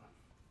about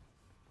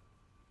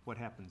what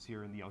happens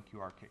here in the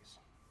LQR case.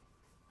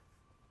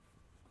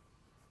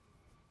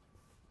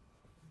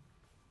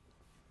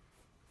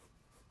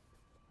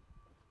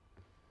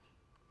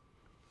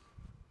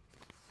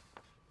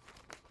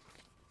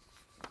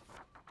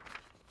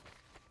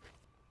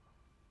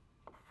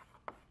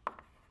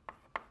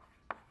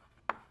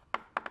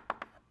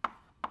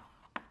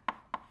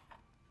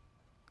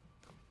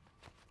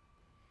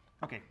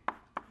 Okay,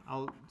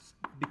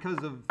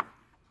 because of,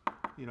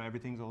 you know,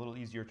 everything's a little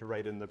easier to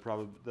write in the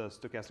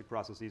stochastic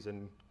processes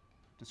in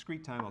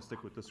discrete time, I'll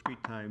stick with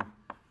discrete time,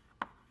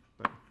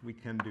 but we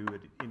can do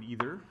it in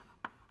either.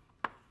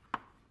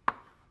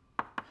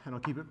 And I'll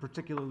keep it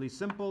particularly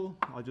simple.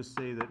 I'll just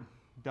say that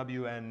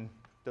Wn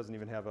doesn't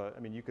even have I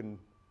mean, you can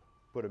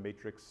put a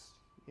matrix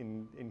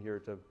in here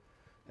to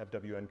have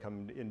Wn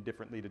come in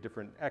differently to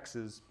different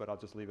x's, but I'll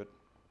just leave it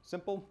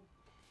simple.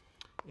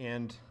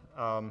 And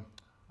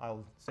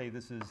I'll say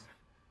this is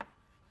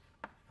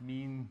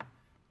mean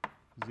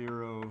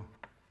 0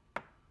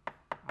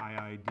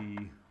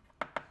 IID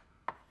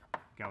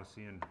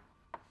Gaussian,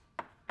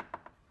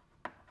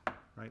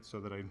 right? So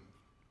that the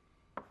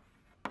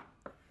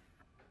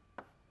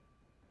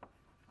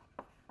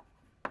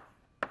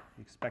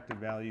expected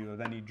value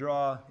of any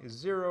draw is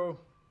 0,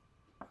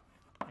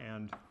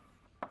 and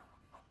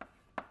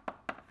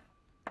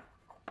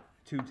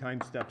 2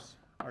 time steps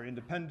are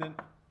independent.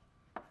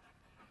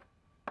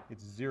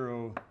 It's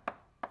 0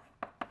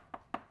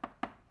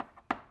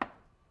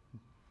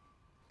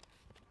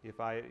 if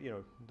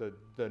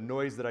the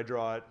noise that I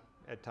draw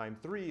at time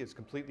 3 is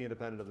completely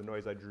independent of the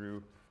noise I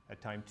drew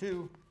at time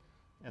 2,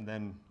 and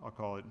then I'll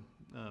call it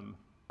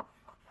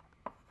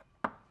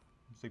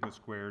sigma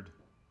squared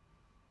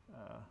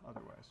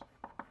otherwise.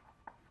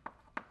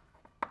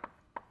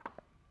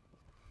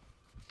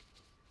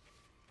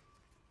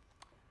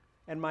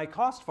 And my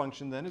cost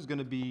function then is going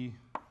to be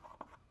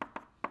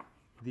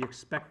the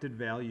expected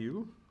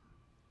value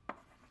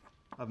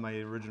of my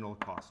original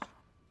cost.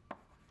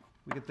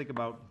 We can think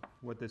about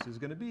what this is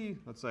going to be.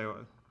 Let's say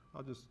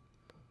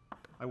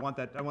I want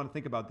to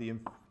think about the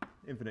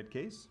infinite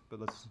case,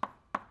 but let's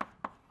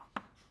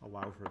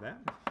allow for that.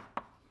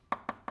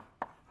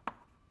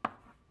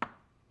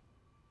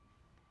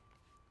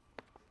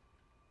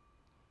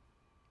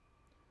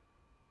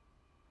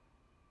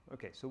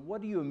 Okay, so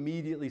what do you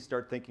immediately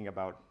start thinking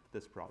about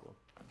this problem?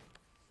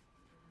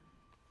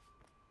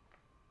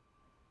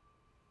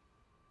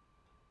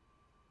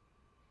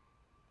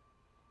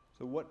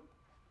 So what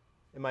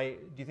do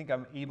you think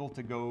I'm able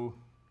to go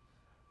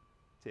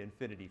to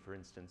infinity, for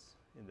instance,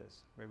 in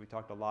this? Right? We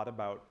talked a lot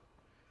about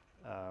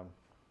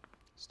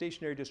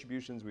stationary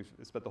distributions. We've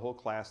spent the whole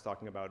class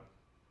talking about,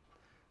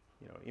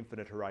 you know,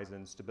 infinite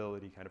horizon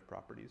stability kind of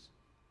properties.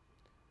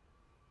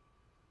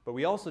 But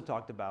we also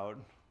talked about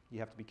you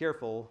have to be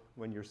careful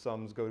when your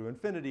sums go to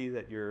infinity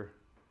that your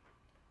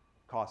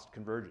cost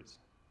converges,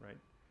 right?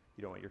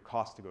 You don't want your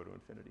cost to go to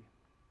infinity.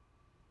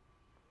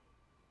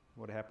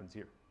 What happens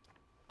here?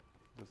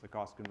 Does the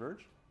cost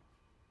converge?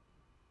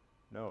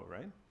 No,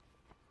 right?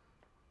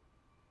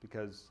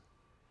 Because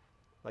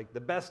like the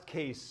best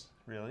case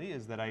really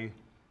is that I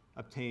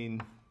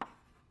obtain,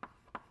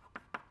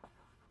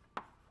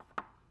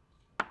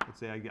 let's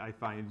say I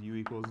find u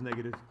equals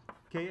negative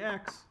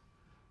kx,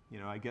 you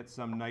know, I get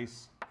some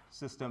nice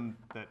system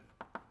that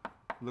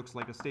looks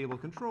like a stable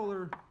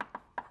controller,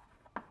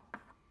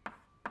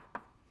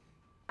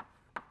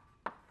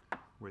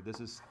 where this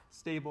is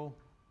stable,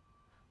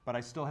 but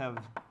I still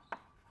have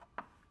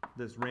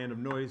this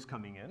random noise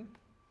coming in.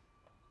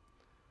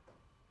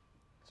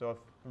 So if,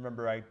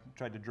 remember, I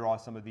tried to draw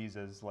some of these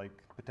as like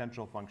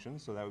potential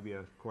functions, so that would be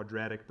a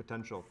quadratic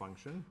potential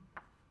function.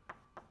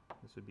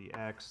 This would be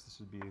x, this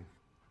would be,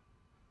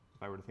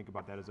 if I were to think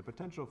about that as a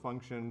potential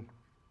function,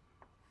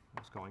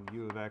 I was calling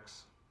u of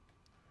x.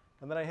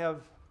 And then I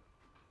have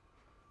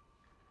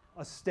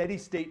a steady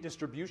state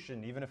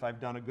distribution. Even if I've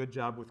done a good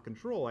job with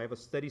control, I have a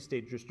steady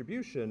state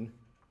distribution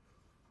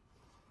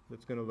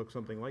that's going to look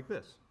something like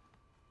this.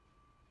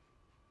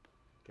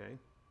 Okay?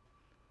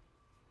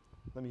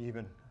 Let me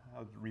even,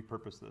 I'll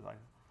repurpose this.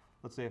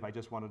 Let's say if I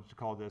just wanted to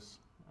call this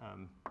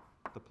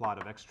the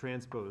plot of x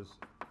transpose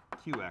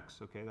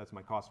qx, okay? That's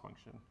my cost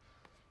function.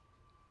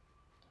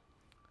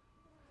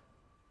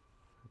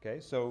 Okay,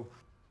 so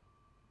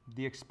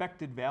the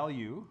expected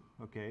value,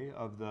 okay,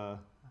 of the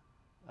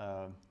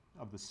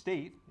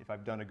state, if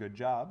I've done a good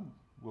job,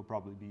 will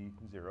probably be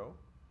 0.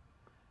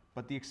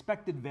 But the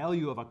expected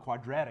value of a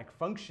quadratic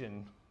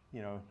function,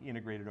 you know,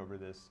 integrated over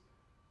this,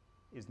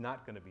 is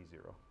not going to be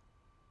 0.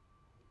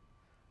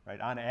 Right?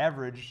 On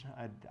average,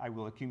 I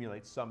will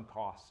accumulate some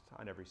cost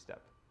on every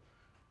step.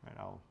 Right?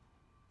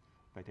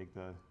 If I take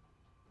the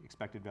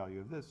expected value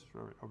of this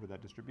over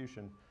that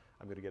distribution,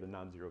 I'm going to get a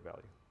non-zero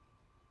value.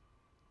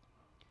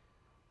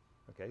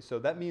 Okay, so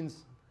that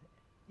means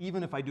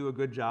even if I do a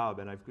good job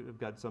and I've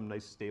got some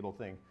nice stable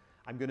thing,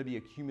 I'm going to be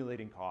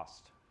accumulating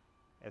cost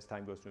as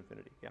time goes to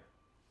infinity. Yeah.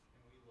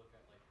 Can we look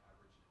at like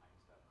average time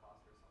step cost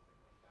or something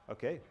like that?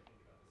 Okay. Like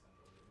think about the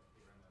central limit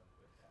theorem of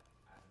with that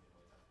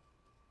additive like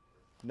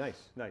that.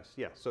 Nice, nice.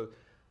 Yeah.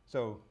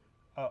 So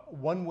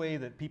one way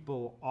that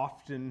people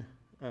often,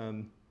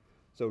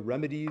 so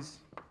remedies,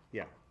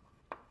 yeah,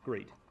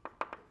 great.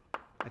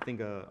 I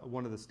think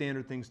one of the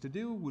standard things to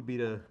do would be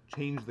to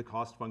change the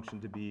cost function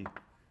to be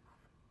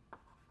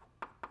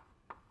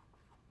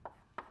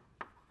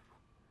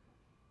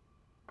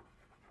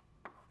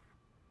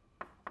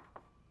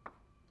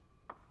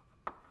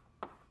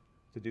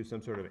to do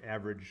some sort of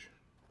average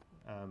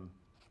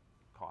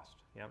cost.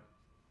 Yeah.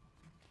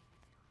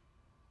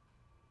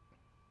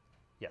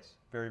 Yes,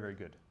 very, very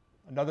good.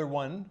 Another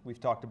one we've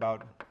talked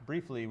about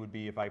briefly would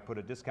be if I put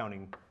a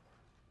discounting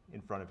in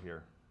front of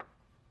here.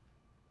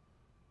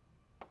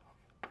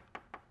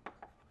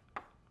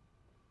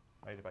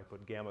 Right, if I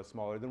put gamma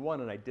smaller than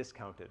 1 and I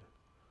discounted.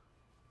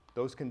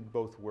 Those can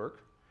both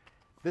work.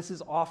 This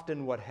is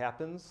often what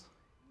happens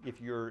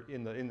if you're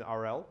in the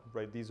RL,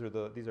 right? These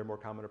are more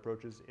common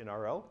approaches in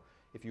RL.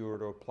 If you were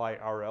to apply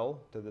RL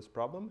to this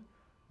problem,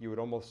 you would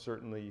almost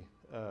certainly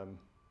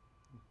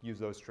use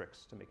those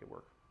tricks to make it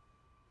work.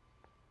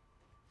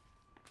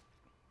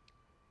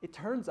 It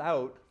turns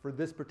out, for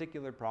this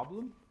particular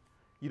problem,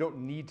 you don't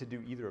need to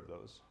do either of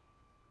those.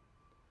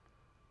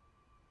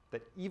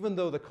 That even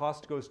though the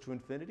cost goes to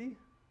infinity,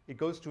 it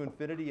goes to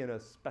infinity in a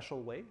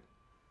special way,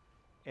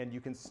 and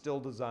you can still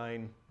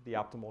design the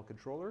optimal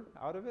controller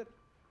out of it,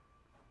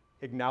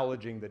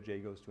 acknowledging that j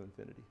goes to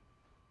infinity.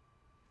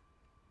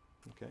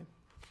 Okay?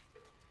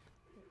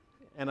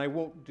 And I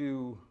won't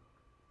do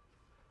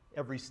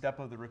every step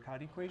of the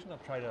Riccati equation. I'll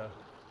try to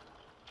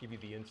give you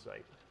the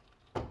insight.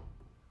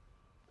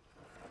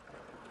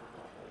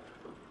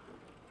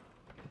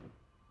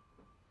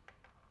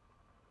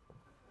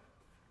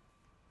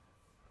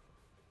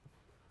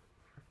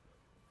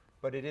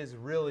 But it is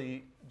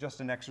really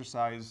just an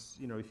exercise,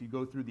 you know, if you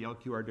go through the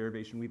LQR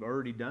derivation we've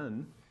already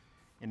done,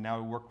 and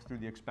now work through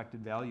the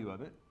expected value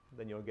of it,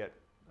 then you'll get,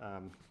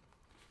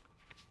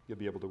 you'll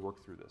be able to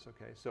work through this,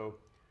 okay? So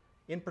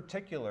in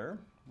particular,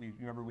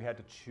 remember we had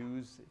to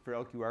choose, for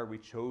LQR, we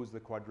chose the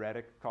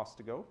quadratic cost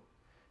to go,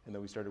 and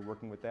then we started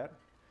working with that.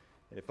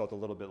 And it felt a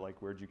little bit like,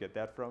 where'd you get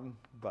that from?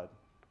 But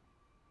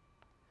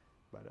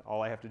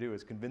all I have to do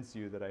is convince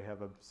you that I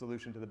have a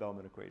solution to the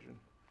Bellman equation.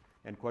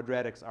 And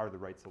quadratics are the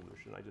right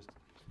solution. I just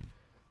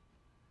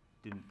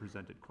didn't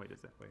present it quite as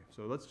that way.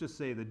 So let's just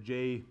say the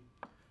j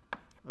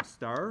of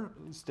star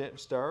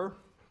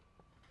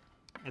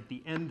at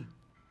the end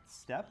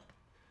step,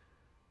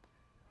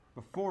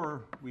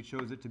 before we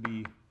chose it to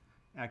be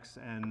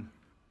xn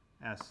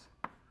s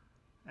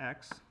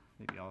x,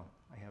 maybe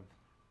I have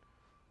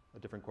a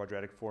different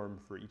quadratic form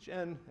for each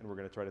n, and we're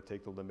going to try to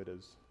take the limit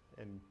as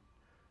n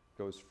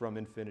goes from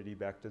infinity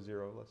back to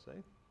 0, let's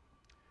say.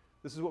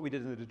 This is what we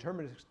did in the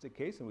deterministic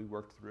case, and we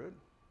worked through it.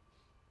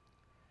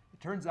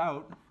 It turns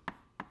out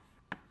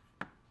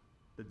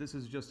that this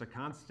is just a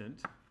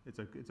constant.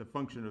 It's a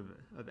function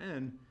of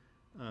n.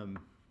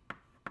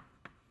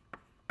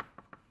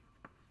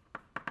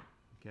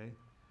 Okay.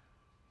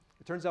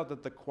 It turns out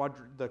that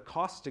the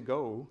cost to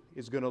go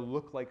is going to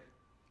look like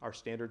our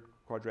standard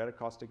quadratic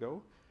cost to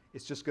go.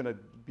 It's just going to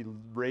be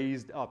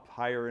raised up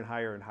higher and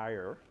higher and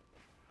higher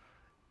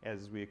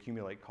as we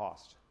accumulate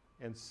cost.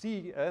 And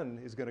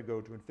Cn is going to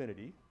go to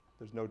infinity.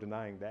 There's no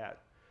denying that.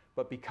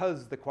 But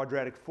because the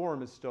quadratic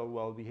form is still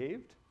well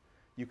behaved,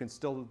 you can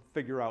still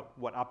figure out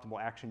what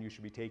optimal action you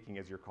should be taking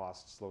as your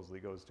cost slowly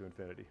goes to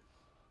infinity.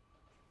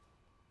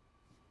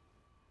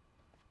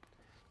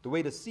 The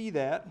way to see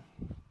that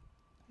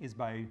is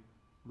by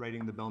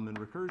writing the Bellman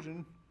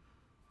recursion.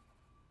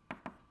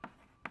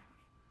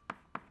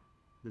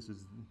 This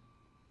is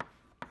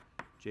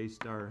J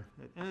star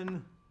at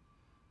n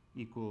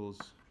equals,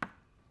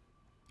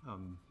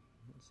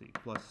 let's see,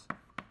 plus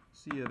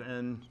C of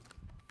n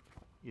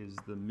is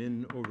the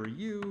min over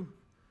u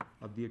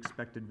of the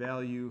expected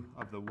value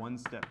of the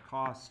one-step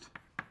cost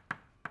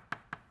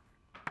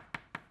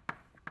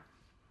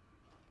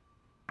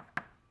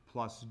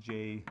plus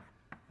j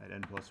at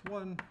n plus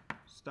 1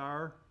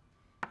 star.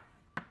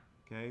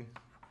 Okay.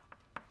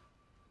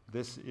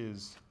 This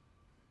is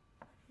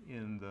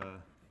in the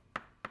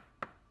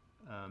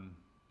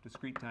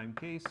discrete time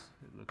case.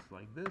 It looks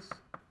like this.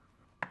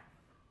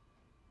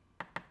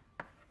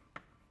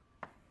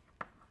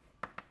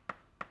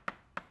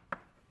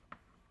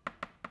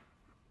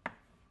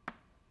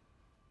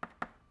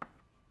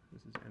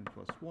 This is n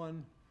plus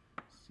 1,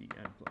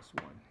 Cn plus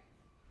 1.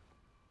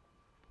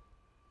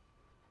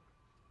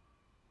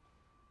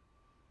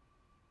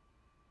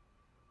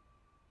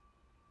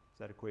 Does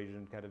that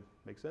equation kind of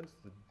make sense?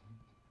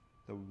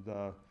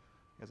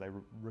 As I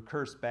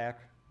recurse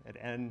back at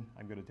n,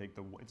 I'm going to take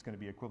it's going to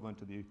be equivalent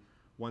to the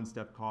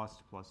one-step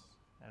cost plus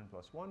n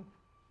plus 1.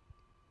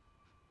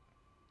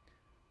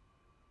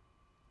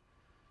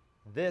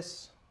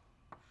 This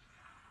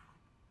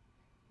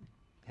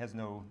has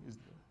no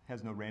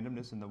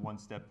randomness in the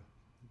one-step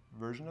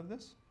version of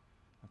this,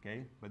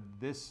 okay? But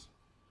this,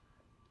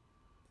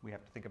 we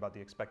have to think about the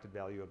expected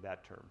value of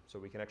that term. So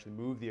we can actually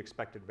move the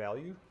expected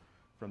value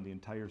from the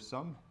entire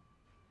sum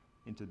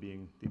into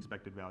being the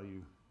expected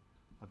value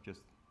of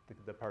just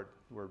the part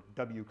where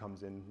W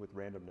comes in with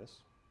randomness.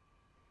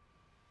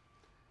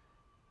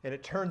 And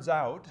it turns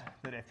out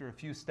that after a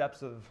few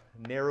steps of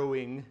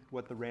narrowing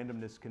what the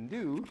randomness can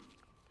do,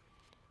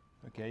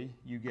 okay,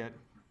 you get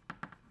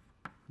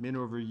min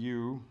over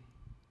u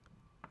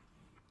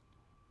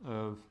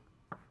of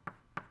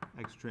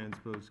x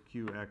transpose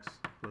qx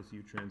plus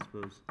u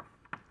transpose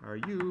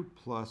ru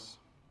plus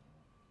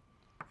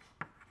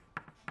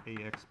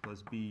ax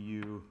plus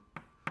bu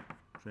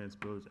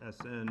transpose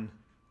Sn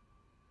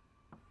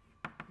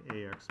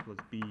ax plus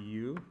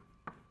bu.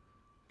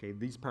 Okay,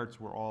 these parts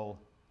were all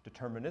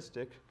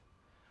deterministic,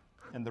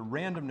 and the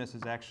randomness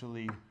is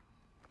actually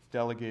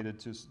delegated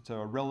to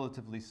a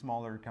relatively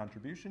smaller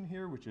contribution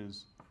here, which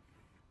is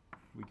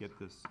we get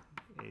this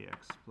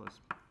ax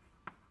plus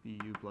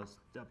bu plus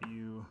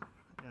w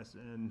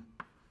Sn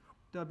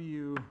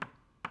w.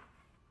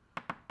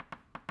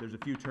 There's a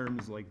few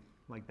terms like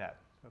that,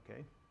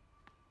 okay?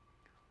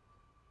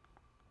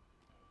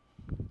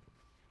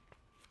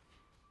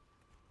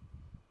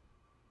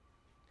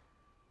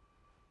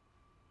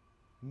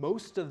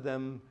 Most of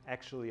them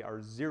actually are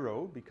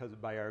 0 because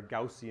by our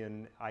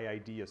Gaussian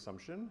IID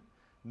assumption.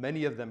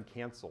 Many of them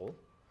cancel,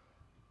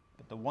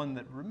 but the one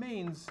that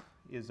remains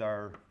is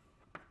our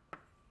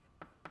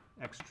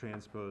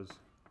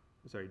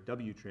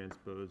W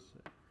transpose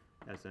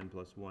Sn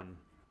plus 1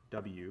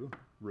 W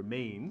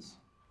remains.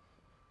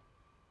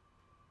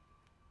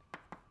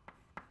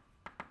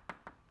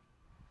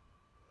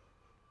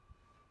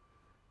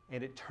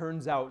 And it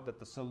turns out that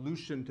the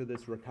solution to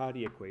this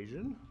Riccati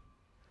equation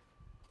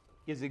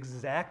is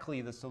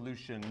exactly the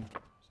solution,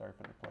 sorry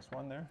for the plus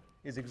 1 there,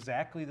 is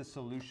exactly the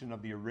solution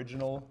of the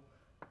original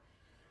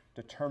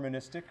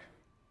deterministic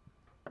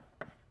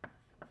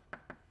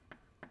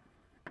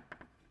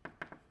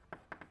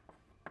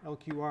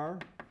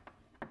LQR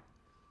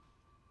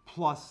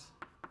plus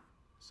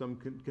some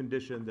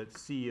condition that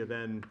C of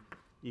n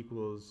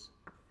equals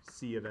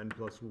C of n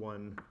plus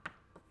 1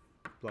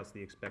 plus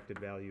the expected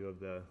value of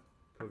the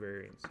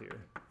covariance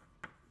here.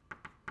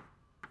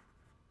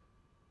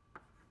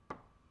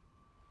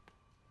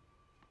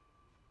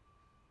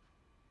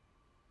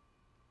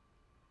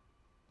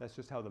 That's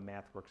just how the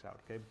math works out,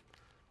 okay?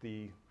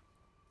 The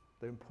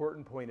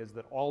important point is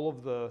that all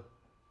of the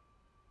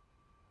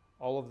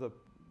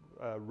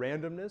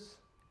randomness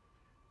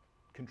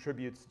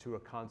contributes to a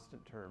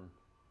constant term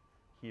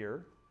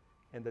here,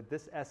 and that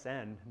this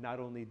Sn,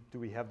 not only do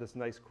we have this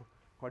nice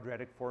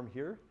quadratic form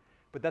here,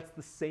 but that's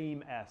the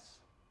same S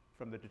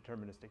from the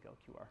deterministic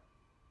LQR.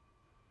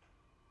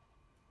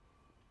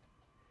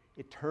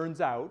 It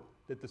turns out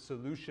that the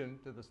solution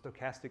to the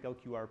stochastic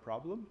LQR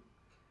problem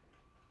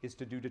is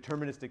to do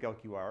deterministic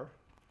LQR,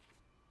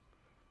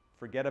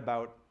 forget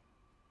about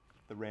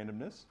the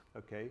randomness,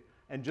 okay,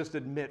 and just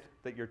admit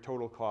that your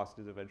total cost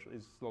is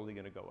slowly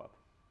going to go up.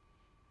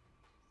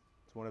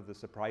 It's one of the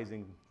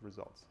surprising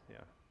results, yeah.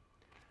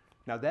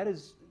 Now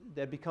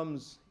that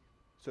becomes,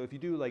 so if you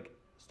do like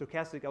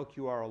stochastic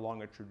LQR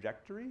along a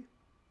trajectory,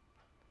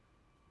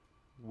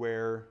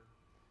 where,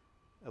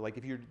 like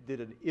if you did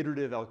an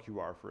iterative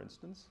LQR, for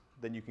instance,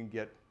 then you can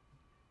get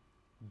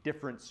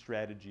different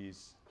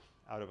strategies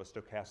out of a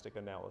stochastic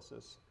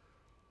analysis.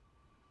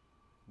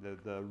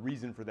 The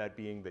reason for that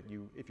being that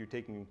if you're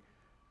taking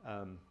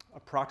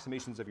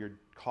approximations of your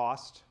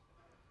cost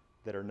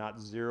that are not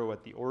zero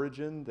at the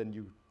origin, then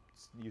you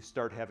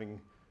start having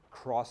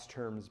cross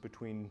terms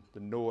between the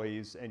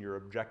noise and your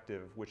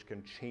objective, which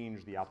can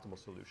change the optimal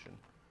solution.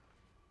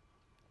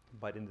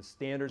 But in the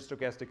standard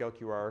stochastic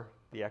LQR,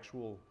 the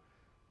actual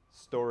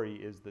story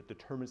is that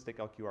deterministic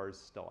LQR is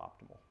still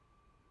optimal.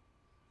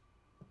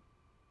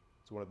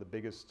 It's one of the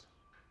biggest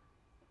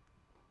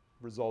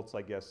results,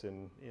 I guess,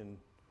 in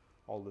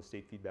all the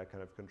state feedback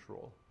kind of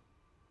control.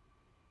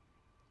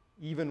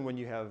 Even when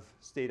you have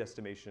state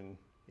estimation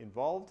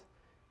involved,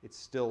 it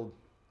still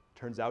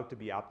turns out to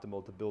be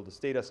optimal to build a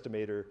state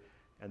estimator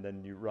and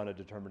then you run a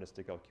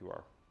deterministic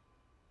LQR.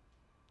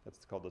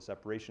 That's called the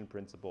separation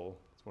principle.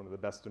 It's one of the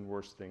best and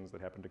worst things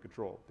that happen to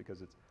control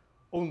because it's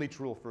only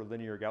true for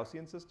linear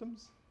Gaussian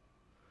systems.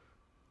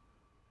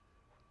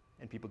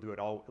 And people do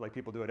it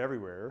people do it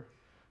everywhere,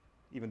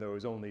 even though it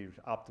was only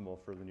optimal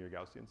for linear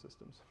Gaussian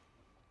systems.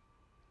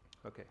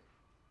 Okay.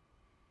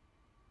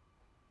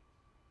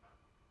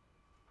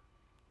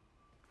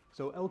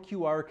 So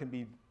LQR can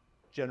be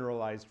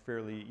generalized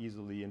fairly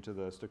easily into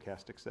the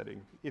stochastic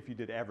setting if you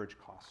did average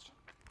cost.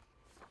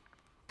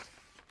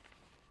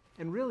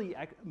 And really,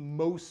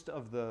 most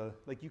of the,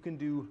 like you can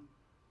do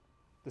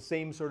the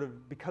same sort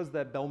of, because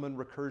that Bellman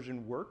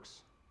recursion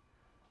works,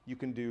 you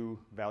can do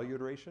value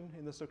iteration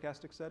in the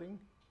stochastic setting.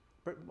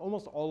 But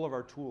almost all of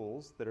our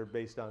tools that are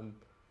based on,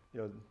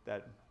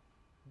 that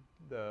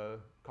the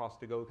cost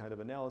to go kind of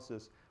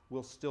analysis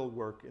will still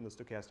work in the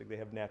stochastic. They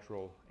have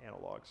natural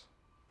analogs.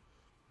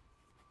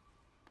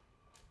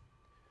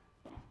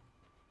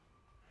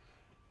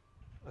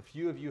 A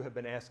few of you have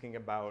been asking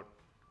about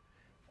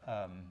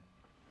the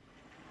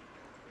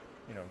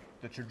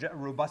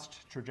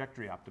robust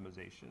trajectory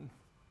optimization.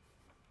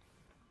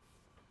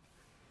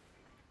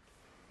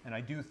 And I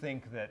do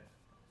think that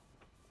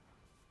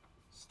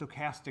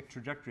stochastic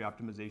trajectory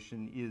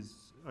optimization is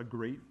a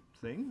great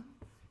thing.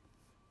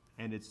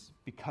 And it's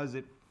because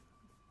it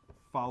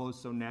follows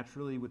so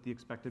naturally with the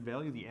expected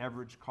value. The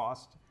average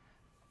cost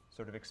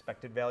sort of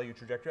expected value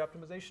trajectory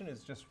optimization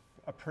is just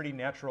a pretty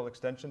natural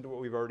extension to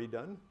what we've already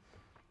done.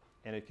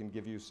 And it can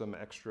give you some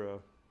extra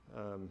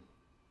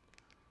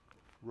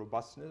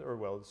robustness, or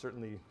well,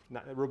 certainly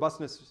not,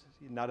 robustness,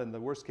 not in the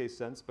worst case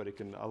sense, but it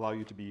can allow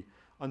you to be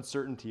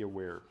uncertainty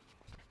aware.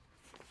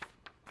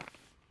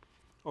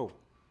 Oh,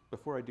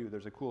 before I do,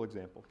 there's a cool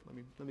example.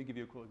 Let me give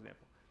you a cool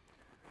example.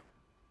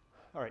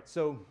 All right,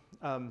 so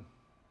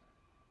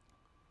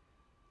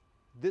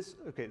this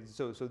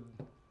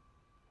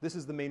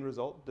is the main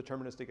result.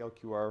 Deterministic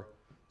LQR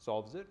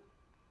solves it,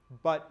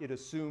 but it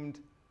assumed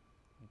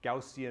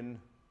Gaussian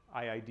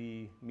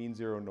IID mean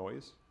zero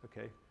noise.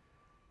 Okay.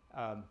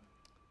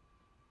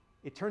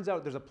 It turns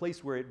out there's a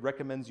place where it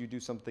recommends you do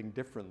something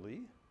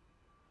differently.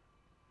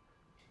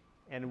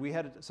 And we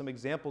had some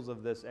examples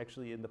of this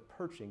actually in the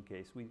perching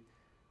case. We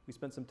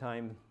spent some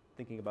time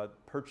thinking about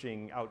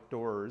perching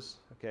outdoors.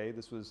 Okay,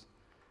 this was,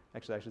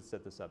 actually I should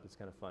set this up, it's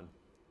kind of fun.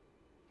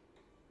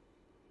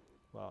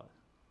 Well,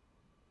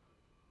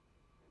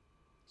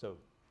 so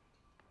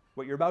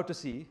what you're about to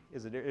see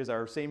is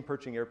our same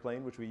perching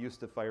airplane, which we used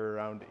to fire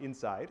around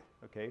inside.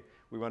 Okay,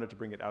 we wanted to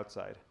bring it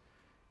outside.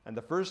 And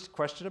the first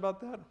question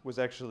about that was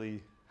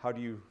actually, how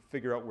do you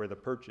figure out where the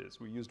perch is?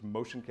 We used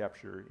motion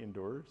capture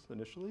indoors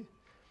initially,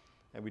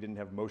 and we didn't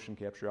have motion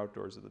capture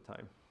outdoors at the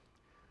time.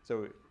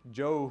 So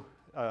Joe,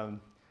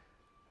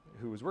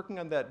 who was working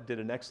on that, had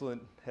an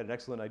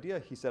excellent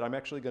idea. He said, I'm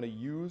actually going to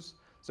use,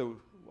 so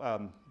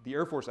the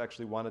Air Force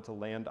actually wanted to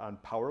land on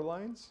power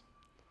lines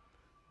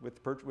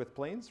with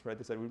planes, right?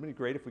 They said, it would be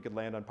great if we could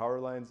land on power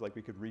lines, like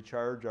we could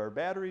recharge our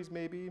batteries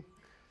maybe.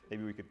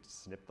 Maybe we could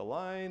snip the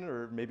line,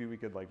 or maybe we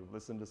could like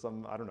listen to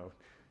some, I don't know,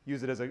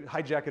 use it as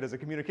hijack it as a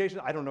communication.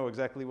 I don't know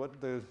exactly what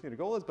the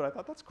goal is, but I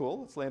thought that's cool.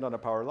 Let's land on a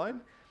power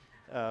line.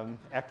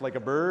 Act like a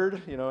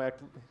bird,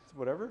 act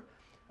whatever.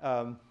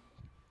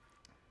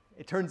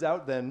 It turns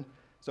out then,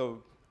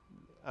 so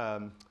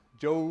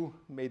Joe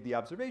made the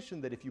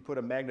observation that if you put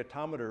a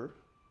magnetometer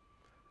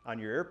on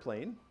your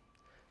airplane,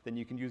 then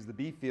you can use the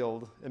B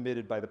field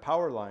emitted by the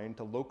power line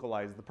to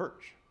localize the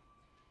perch,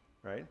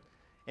 right?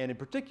 And in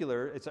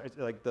particular, it's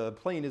like the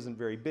plane isn't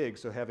very big,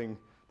 so having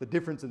the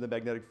difference in the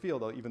magnetic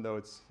field, even though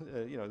it's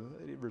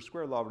inverse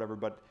square law or whatever,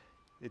 but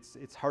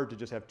it's hard to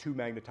just have two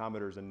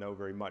magnetometers and know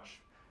very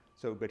much.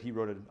 So, but he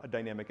wrote a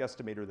dynamic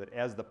estimator that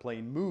as the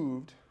plane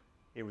moved,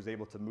 it was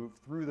able to move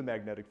through the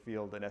magnetic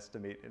field and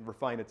estimate and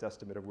refine its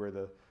estimate of where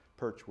the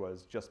perch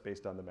was just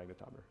based on the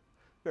magnetometer.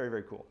 Very,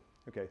 very cool.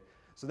 Okay,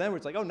 so then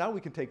it's like, oh, now we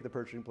can take the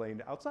perching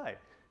plane outside.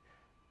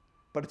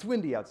 But it's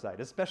windy outside,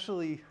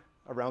 especially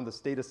around the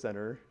Stata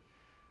Center,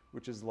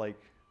 which is like,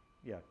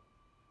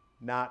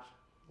 not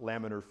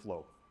laminar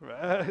flow.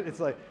 It's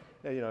like,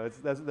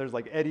 there's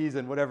like eddies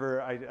and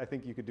whatever. I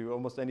think you could do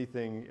almost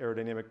anything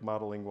aerodynamic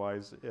modeling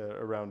wise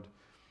around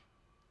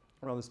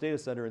the Stata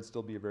Center and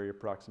still be very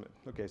approximate.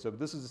 Okay, so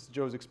this is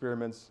Joe's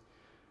experiments.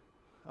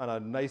 On a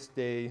nice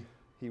day,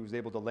 he was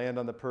able to land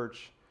on the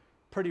perch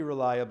pretty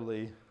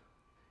reliably,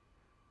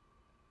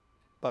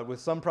 but with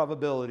some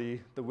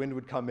probability, the wind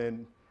would come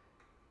in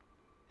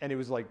And it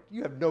was like,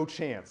 you have no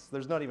chance.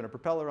 There's not even a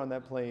propeller on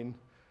that plane.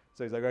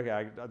 So he's like,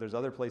 okay, there's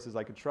other places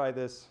I could try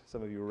this.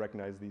 Some of you will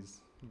recognize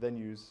these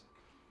venues.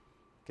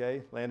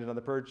 Okay, landed on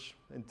the perch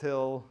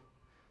until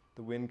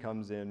the wind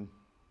comes in.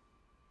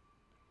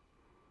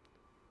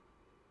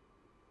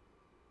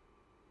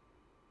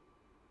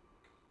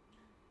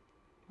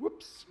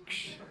 Whoops.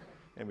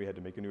 And we had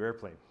to make a new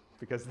airplane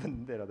because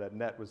then, that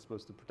net was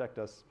supposed to protect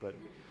us. But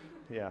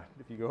yeah,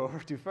 if you go over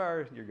too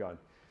far, you're gone.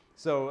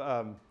 So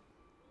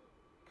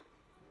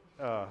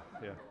yeah,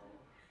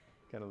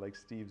 kind of like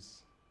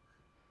Steve's.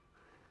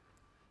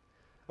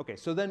 Okay,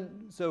 so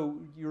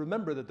you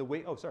remember that the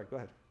way, oh, sorry, go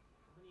ahead.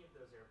 How many of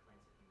those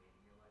airplanes have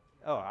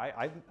you made in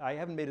your life? Oh, I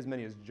haven't made as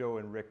many as Joe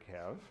and Rick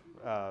have,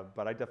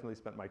 but I definitely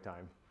spent my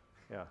time.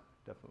 Yeah,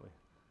 definitely.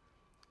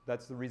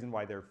 That's the reason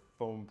why they're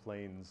foam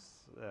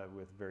planes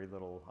with very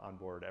little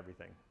onboard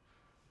everything.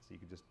 So you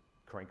could just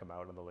crank them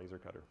out on the laser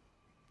cutter.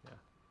 Yeah.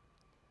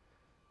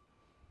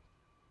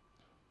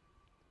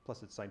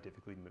 Plus it's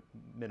scientifically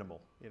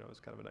minimal, it's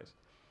kind of a nice.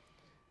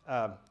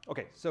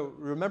 Okay, so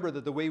remember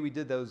that the way we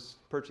did those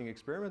perching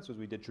experiments was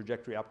we did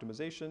trajectory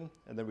optimization,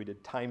 and then we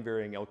did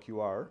time-varying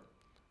LQR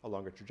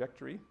along a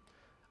trajectory.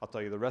 I'll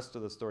tell you the rest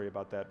of the story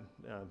about that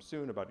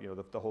soon, about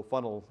the whole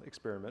funnel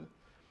experiment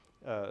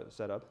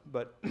setup.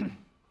 But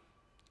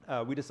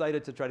we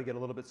decided to try to get a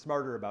little bit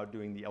smarter about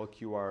doing the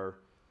LQR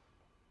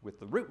with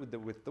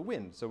the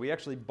wind. So we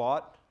actually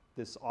bought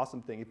this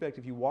awesome thing. In fact,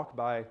 if you walk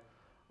by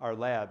our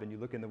lab and you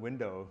look in the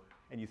window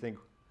and you think,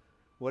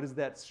 what is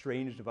that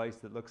strange device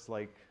that looks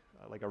like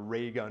a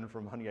ray gun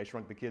from Honey, I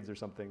Shrunk the Kids or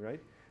something,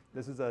 right?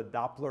 This is a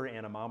Doppler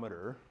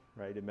anemometer,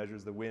 right? It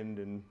measures the wind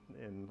in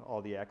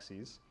all the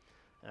axes.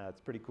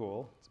 It's pretty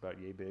cool. It's about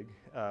yay big.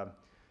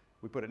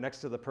 We put it next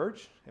to the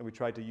perch, and we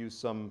tried to use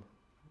some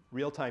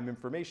real-time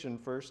information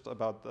first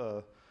about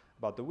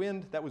the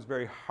wind. That was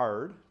very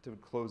hard to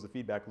close the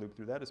feedback loop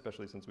through that,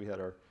 especially since we had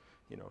our,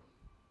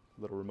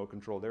 little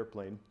remote-controlled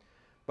airplane.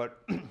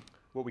 But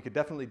what we could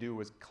definitely do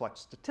was collect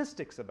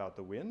statistics about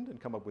the wind and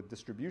come up with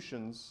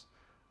distributions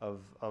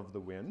of the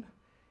wind.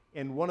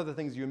 And one of the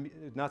things,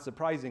 not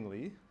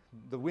surprisingly,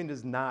 the wind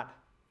is not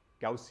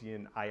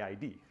Gaussian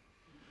IID,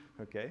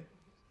 okay?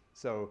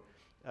 So,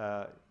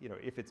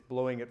 if it's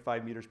blowing at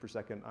 5 meters per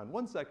second on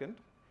 1 second,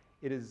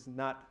 it is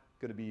not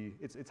going to be,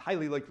 it's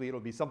highly likely it'll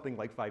be something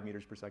like 5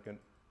 meters per second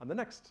on the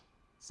next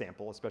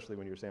sample, especially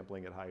when you're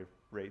sampling at high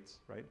rates,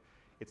 right?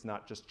 It's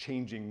not just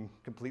changing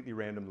completely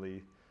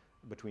randomly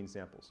between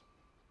samples.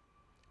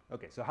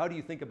 Okay, so how do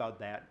you think about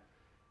that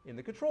in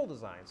the control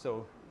design?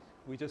 So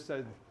we just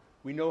said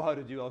we know how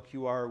to do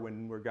LQR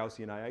when we're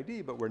Gaussian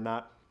IID, but we're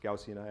not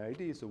Gaussian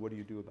IID, so what do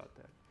you do about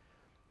that?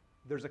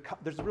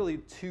 There's really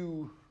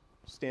two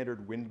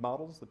standard wind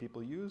models that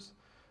people use.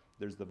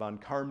 There's the von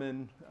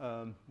Karman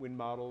wind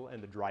model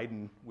and the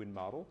Dryden wind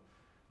model.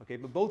 Okay,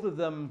 but both of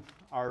them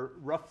are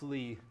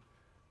roughly,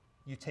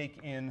 you take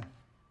in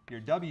your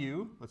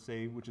W, let's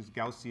say, which is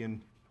Gaussian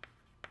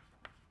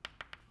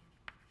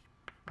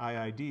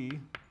IID,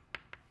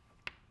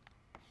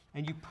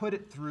 and you put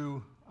it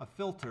through a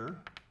filter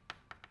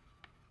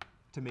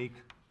to make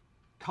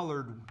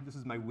colored, this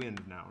is my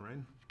wind now, right?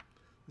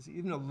 This is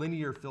even a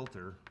linear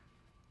filter,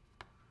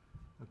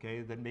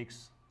 okay, that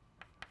makes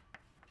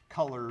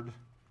colored,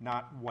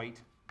 not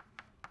white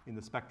in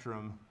the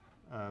spectrum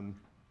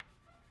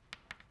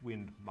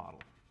wind model.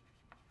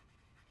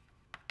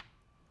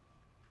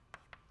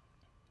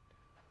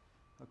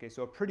 Okay,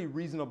 so a pretty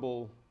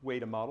reasonable way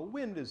to model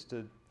wind is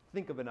to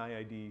think of an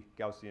IID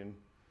Gaussian,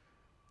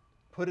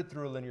 put it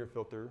through a linear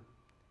filter,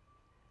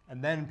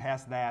 and then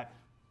pass that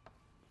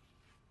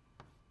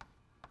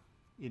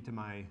into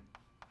my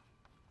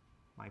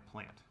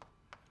plant.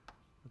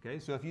 Okay,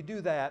 so if you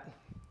do that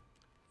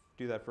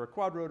for a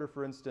quadrotor,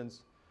 for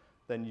instance,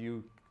 then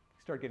you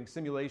start getting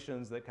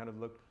simulations that kind of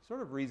look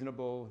sort of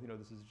reasonable.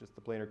 This is just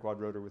the planar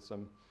quadrotor with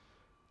some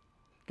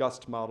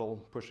gust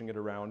model pushing it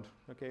around.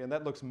 Okay, and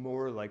that looks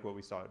more like what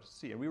we saw at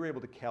sea. And we were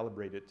able to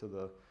calibrate it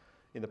to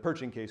in the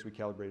perching case, we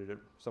calibrated it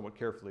somewhat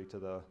carefully to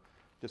the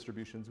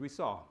distributions we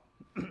saw.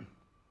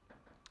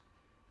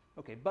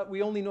 Okay, but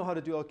we only know how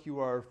to do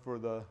LQR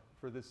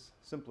for this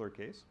simpler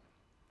case.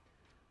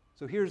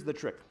 So here's the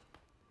trick,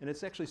 and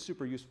it's actually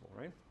super useful,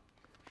 right?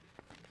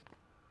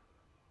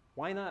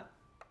 Why not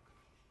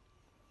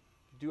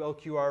do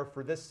LQR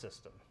for this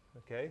system,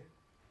 okay?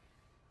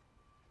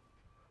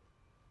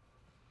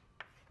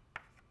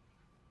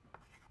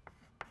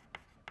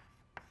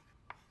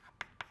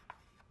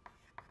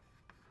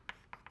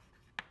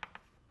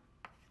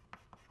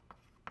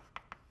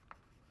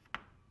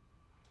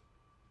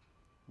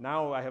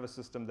 Now I have a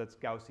system that's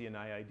Gaussian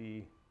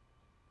IID,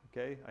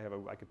 okay?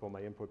 I could pull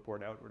my input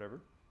port out,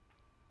 whatever.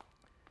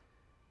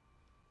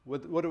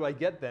 What do I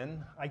get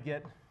then? I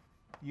get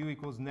U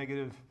equals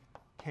negative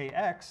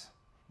kx,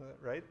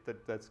 right?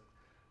 That's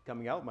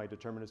coming out my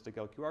deterministic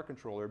LQR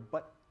controller.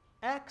 But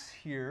x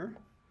here,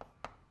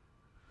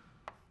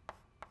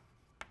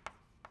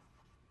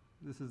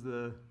 this is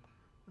the,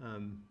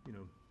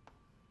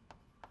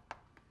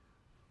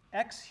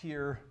 x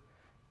here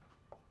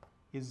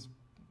is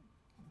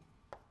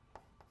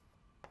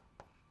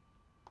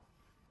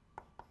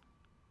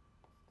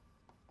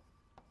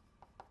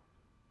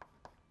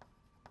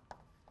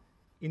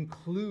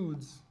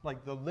includes,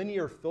 like the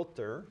linear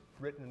filter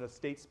written in a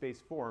state space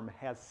form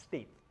has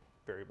state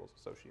variables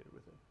associated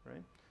with it,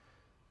 right?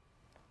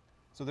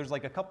 So there's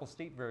like a couple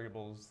state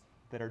variables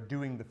that are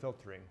doing the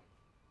filtering.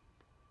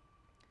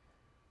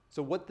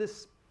 So what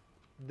this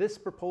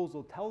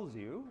proposal tells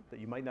you that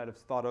you might not have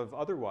thought of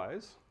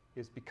otherwise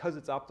is because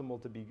it's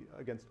optimal to be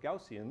against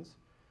Gaussians,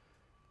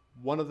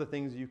 one of the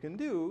things you can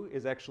do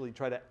is actually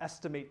try to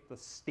estimate the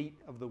state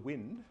of the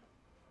wind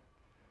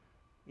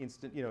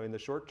in the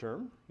short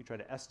term. You try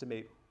to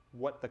estimate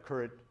what the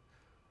current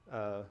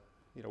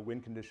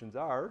wind conditions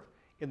are,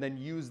 and then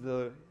use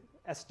the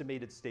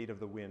estimated state of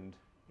the wind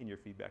in your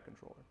feedback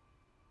controller.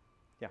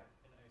 Yeah?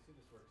 And I assume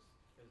this works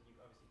because you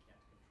obviously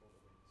can't control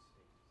the wind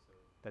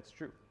state, so That's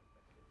true.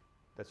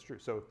 That's true.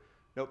 So,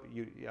 nope,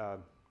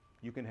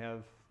 you can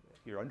have,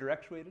 you're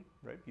underactuated,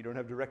 right? You don't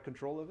have direct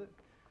control of it,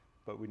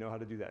 but we know how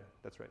to do that.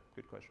 That's right.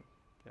 Good question.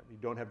 Yeah, you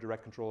don't have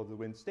direct control of the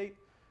wind state,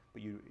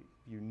 but you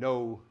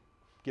know,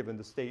 given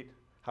the state,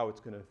 how it's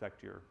going to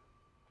affect your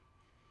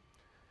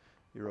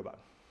robot.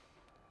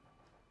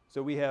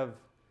 So we have,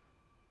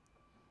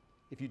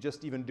 if you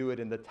just even do it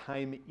in the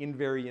time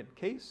invariant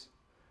case,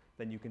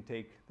 then you can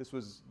take, this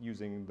was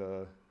using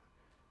the,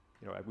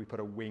 we put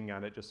a wing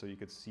on it just so you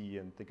could see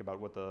and think about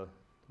what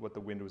the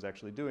wind was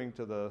actually doing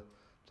to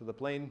the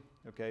plane,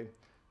 okay?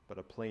 But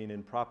a plane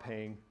in prop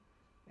hang,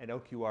 and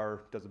LQR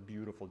does a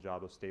beautiful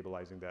job of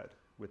stabilizing that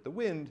with the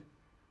wind,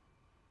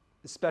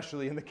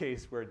 especially in the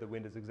case where the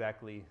wind is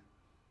exactly,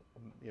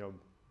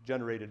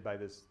 generated by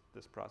this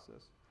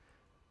process.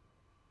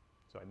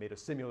 So I made a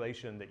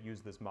simulation that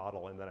used this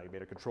model, and then I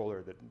made a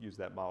controller that used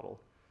that model,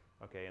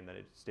 okay? And then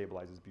it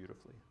stabilizes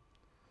beautifully.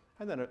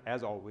 And then,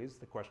 as always,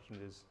 the question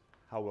is,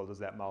 how well does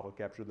that model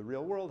capture the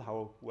real world?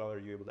 How well are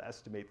you able to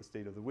estimate the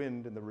state of the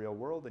wind in the real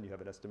world? And you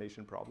have an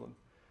estimation problem.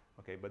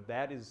 Okay, but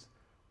that is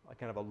a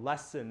kind of a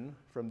lesson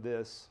from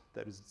this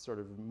that is sort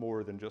of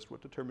more than just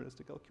what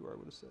deterministic LQR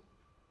would have said.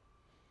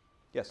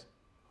 Yes?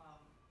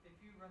 If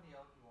you run the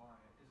LQR on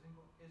it,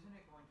 isn't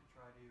it going to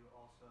try to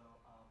also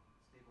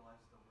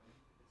stabilize the wind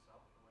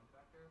itself, the wind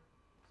vector?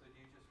 So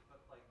do you just put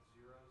like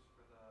zeros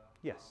for the...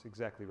 Yes,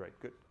 exactly right.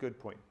 Good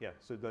point. Yeah,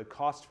 so the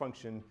cost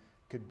function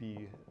could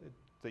be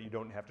that you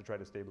don't have to try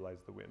to stabilize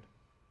the wind.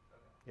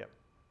 Okay. Yep,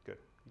 good.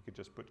 You could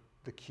just put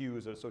the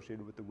Q's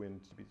associated with the wind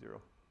to be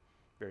 0.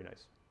 Very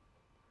nice.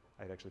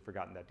 I had actually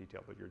forgotten that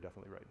detail, but you're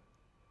definitely right.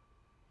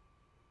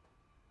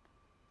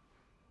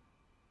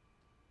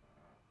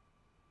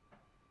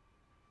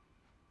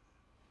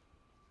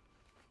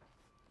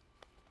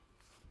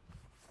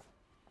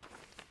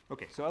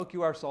 Okay, so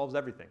LQR solves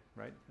everything,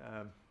 right?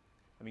 I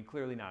mean,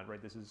 clearly not,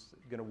 right? This is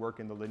going to work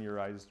in the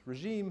linearized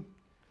regime.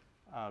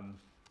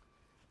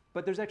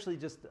 But there's actually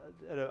just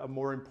a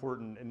more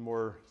important and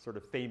more sort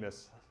of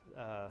famous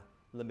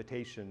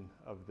limitation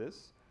of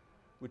this,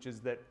 which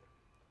is that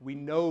we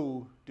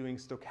know doing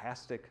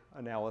stochastic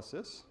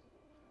analysis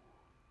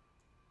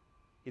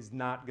is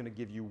not going to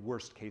give you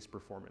worst case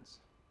performance.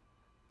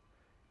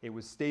 It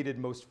was stated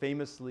most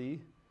famously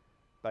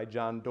by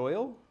John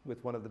Doyle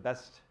with one of the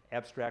best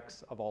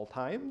abstracts of all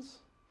times,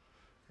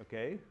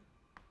 okay?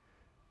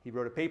 He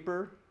wrote a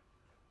paper.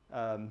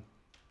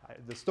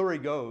 The story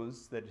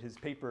goes that his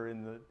paper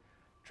in the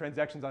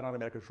Transactions on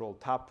Automatic Control,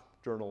 top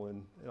journal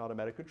in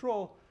automatic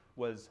control,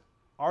 was,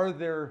 are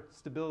there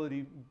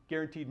stability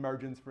guaranteed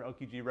margins for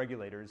LQG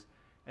regulators?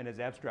 And his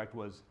abstract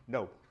was,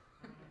 no.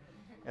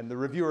 And the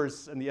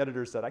reviewers and the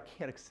editors said, I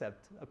can't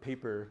accept a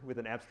paper with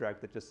an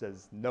abstract that just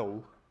says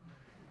no.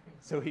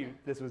 So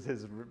this was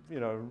his,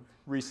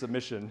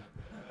 resubmission.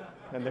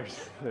 And they're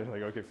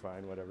like, okay,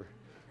 fine, whatever.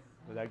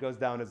 But that goes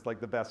down as like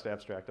the best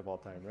abstract of all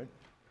time, right?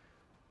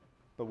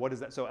 But what is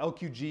that? So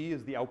LQG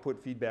is the output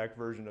feedback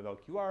version of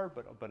LQR,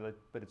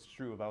 but it's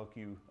true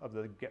of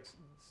the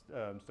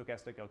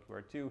stochastic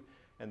LQR2.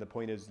 And the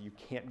point is, you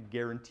can't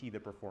guarantee the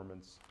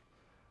performance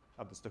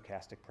of the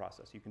stochastic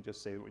process. You can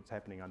just say what's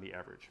happening on the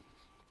average.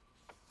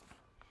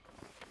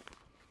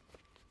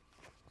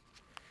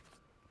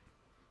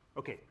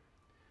 Okay.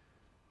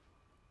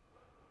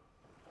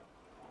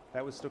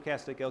 That was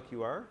stochastic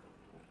LQR.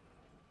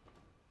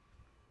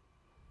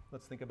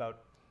 Let's think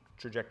about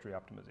trajectory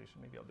optimization.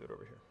 Maybe I'll do it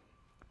over here.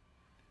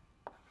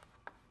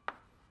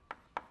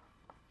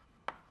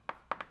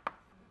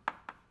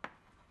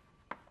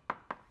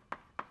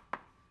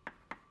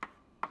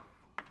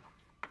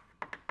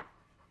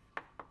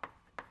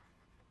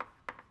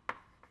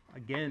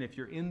 Again, if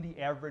you're in the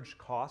average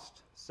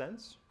cost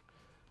sense,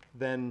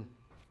 then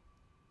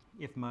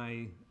if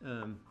my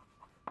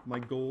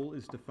goal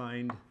is to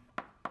find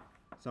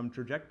some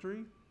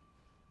trajectory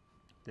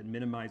that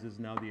minimizes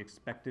now the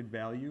expected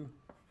value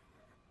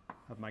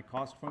of my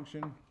cost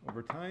function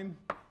over time,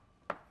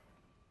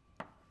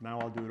 now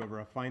I'll do it over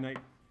a finite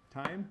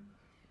time,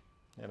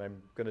 and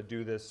I'm going to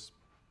do this,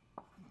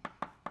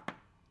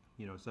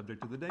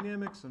 subject to the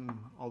dynamics and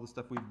all the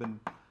stuff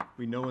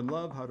we know and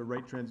love, how to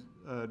write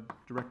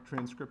direct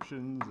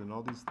transcriptions and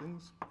all these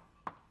things.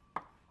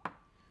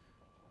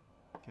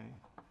 Okay.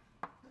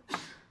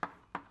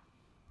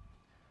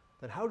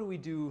 then how do we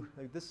do,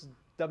 like this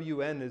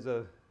Wn is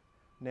a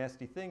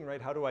nasty thing,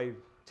 right? How do I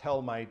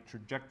tell my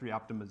trajectory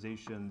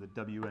optimization that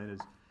Wn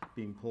is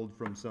being pulled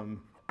from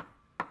some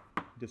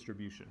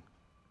distribution?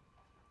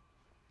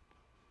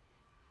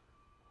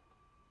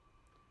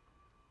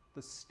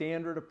 The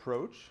standard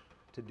approach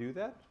to do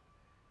that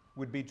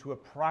would be to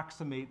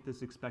approximate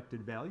this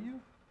expected value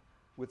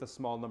with a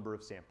small number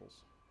of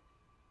samples.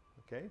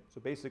 Okay, so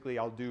basically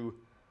I'll do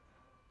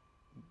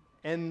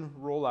n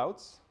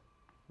rollouts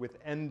with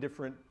n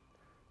different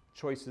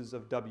choices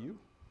of W,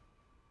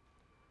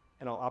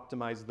 and I'll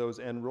optimize those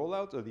n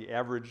rollouts, or the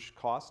average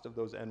cost of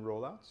those n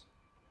rollouts.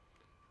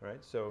 All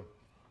right, so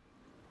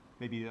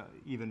maybe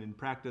even in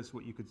practice,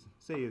 what you could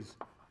say is,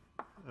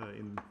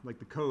 in like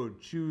the code,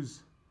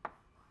 choose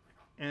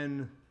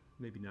n,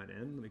 maybe not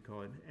n, let me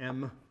call it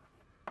m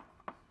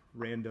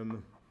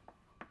random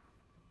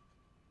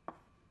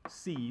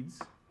seeds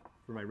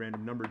for my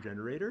random number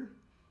generator.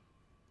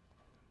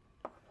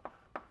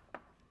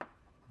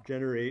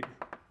 Generate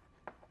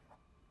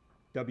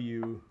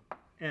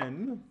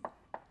Wn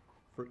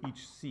for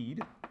each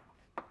seed.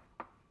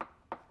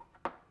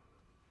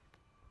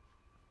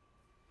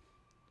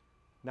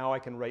 Now I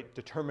can write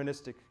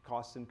deterministic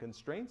costs and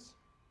constraints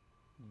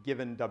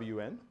given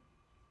Wn,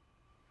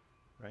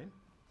 right?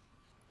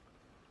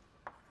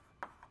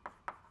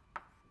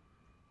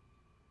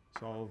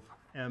 Solve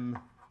m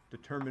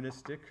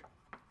deterministic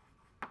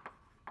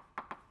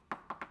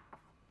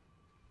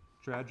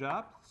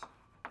trajects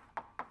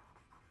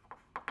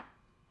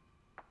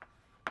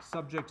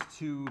subject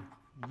to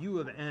u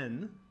of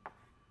n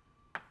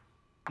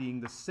being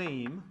the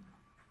same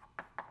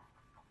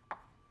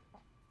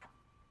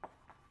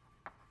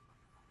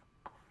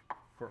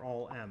for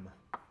all m.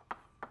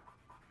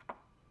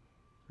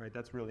 Right,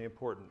 that's really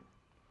important.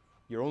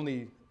 You're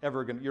only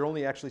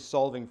actually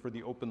solving for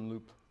the open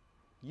loop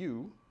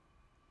u,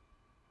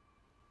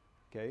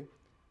 okay?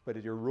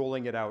 But you're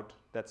rolling it out,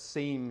 that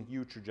same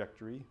u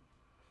trajectory,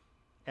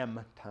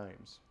 m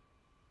times.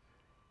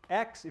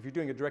 X, if you're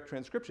doing a direct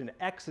transcription,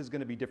 X is going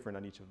to be different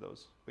on each of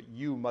those, but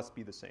U must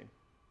be the same.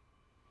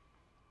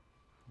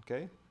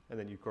 Okay? And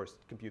then you, of course,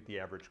 compute the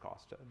average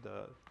cost.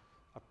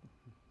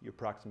 You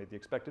approximate the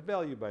expected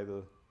value by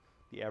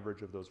the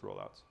average of those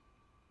rollouts.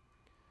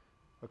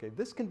 Okay,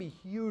 this can be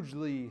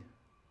hugely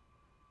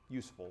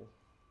useful.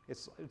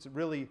 It's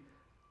really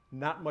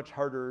not much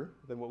harder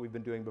than what we've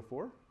been doing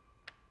before,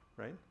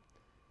 right?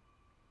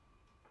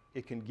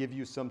 It can give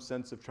you some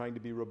sense of trying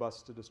to be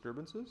robust to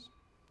disturbances.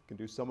 Can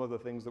do some of the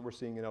things that we're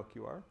seeing in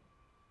LQR.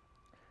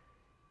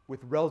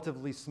 With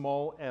relatively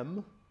small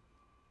m,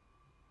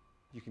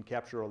 you can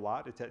capture a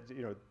lot.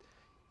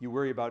 You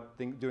worry about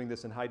doing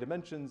this in high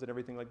dimensions and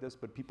everything like this,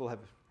 but people have,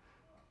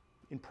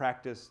 in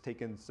practice,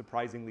 taken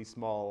surprisingly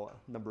small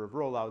number of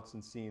rollouts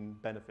and seen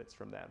benefits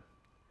from that.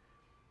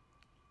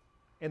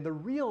 And the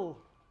real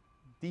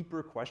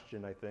deeper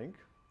question, I think,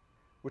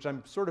 which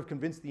I'm sort of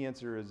convinced the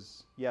answer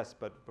is yes,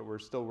 but we're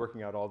still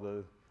working out all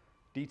the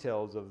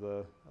details of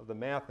the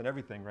math and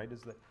everything, right,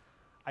 is that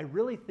I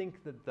really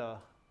think that the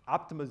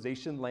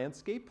optimization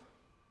landscape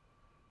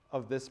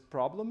of this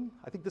problem,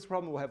 I think this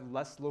problem will have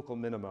less local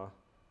minima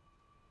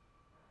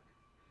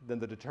than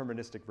the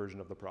deterministic version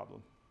of the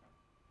problem,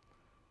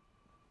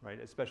 right,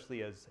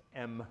 especially as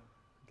m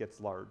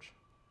gets large.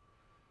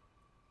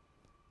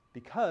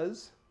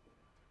 Because,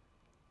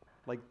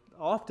 like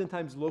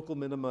oftentimes local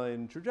minima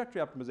in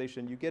trajectory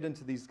optimization, you get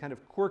into these kind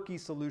of quirky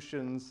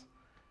solutions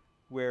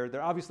where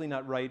they're obviously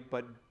not right,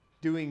 but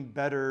doing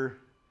better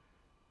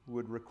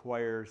would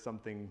require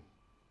something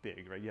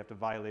big, right? You have to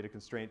violate a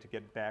constraint to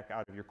get back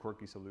out of your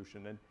quirky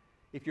solution. And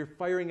if you're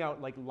firing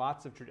out like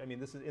lots of, I mean,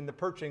 this is in the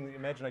perching,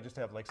 imagine I just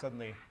have like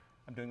suddenly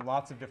I'm doing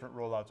lots of different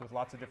rollouts with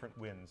lots of different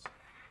wins,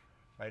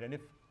 right? And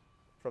if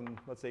from,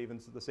 let's say, even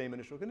the same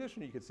initial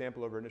condition, you could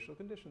sample over initial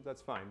conditions,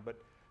 that's fine. But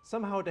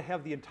somehow to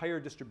have the entire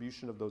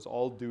distribution of those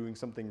all doing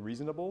something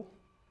reasonable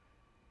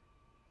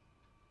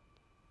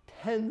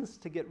tends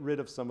to get rid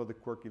of some of the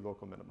quirky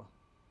local minima.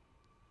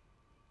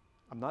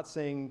 I'm not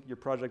saying your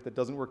project that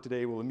doesn't work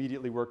today will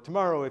immediately work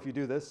tomorrow if you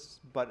do this,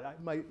 but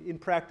in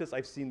practice,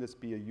 I've seen this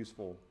be a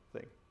useful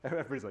thing.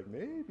 Everybody's like,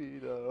 maybe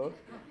though.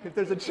 If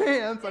there's a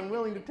chance, I'm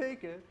willing to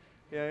take it.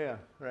 Yeah,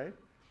 right?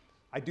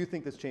 I do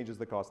think this changes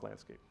the cost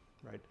landscape,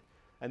 right?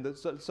 And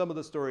some of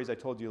the stories I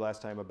told you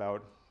last time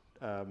about,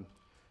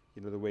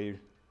 the way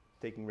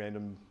taking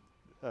random,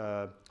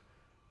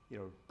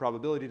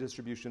 probability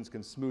distributions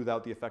can smooth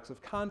out the effects of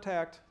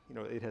contact.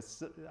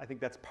 I think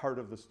that's part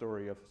of the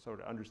story of sort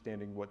of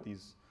understanding what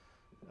these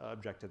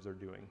objectives are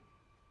doing.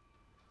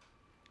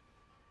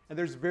 And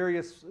there's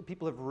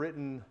people have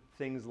written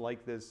things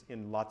like this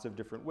in lots of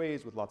different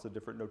ways with lots of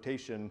different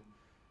notation.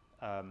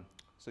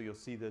 So you'll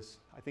see this,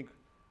 I think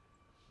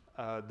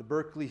the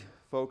Berkeley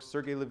folks,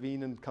 Sergey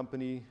Levine and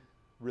company,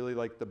 really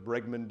like the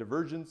Bregman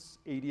divergence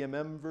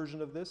ADMM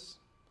version of this.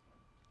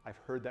 I've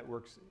heard that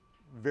works.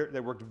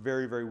 That worked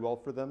very, very well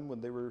for them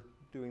when they were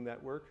doing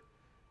that work.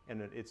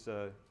 And it's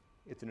an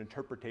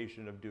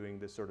interpretation of doing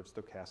this sort of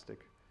stochastic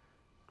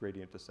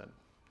gradient descent.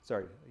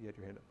 Sorry, you had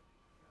your hand up.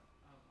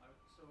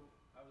 So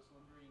I was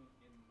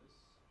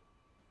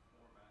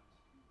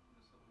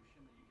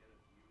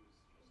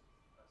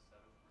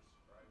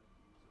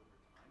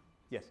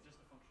Yes. It's just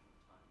a function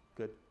of time.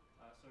 Good.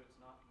 So it's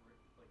not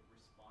like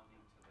responding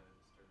to the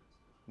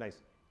disturbances.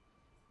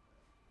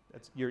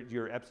 Nice.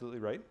 You're absolutely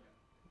right.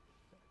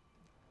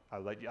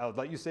 I'll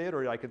let you say it,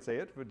 or I could say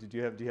it. But do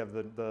you have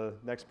the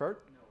next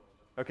part?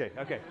 No. Okay.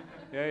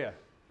 Yeah.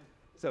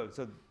 So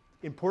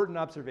important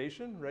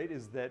observation, right,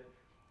 is that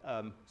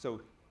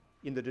so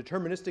in the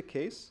deterministic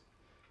case,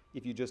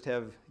 if you just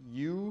have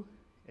u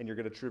and you're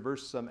going to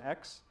traverse some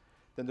x,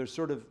 then there's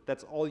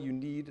that's all you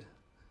need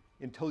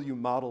until you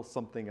model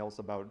something else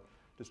about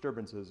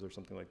disturbances or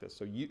something like this.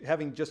 So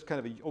having just kind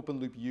of an open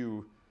loop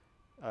u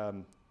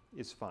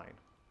is fine.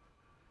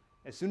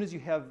 As soon as you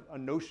have a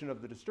notion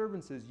of the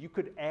disturbances, you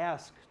could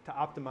ask to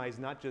optimize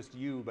not just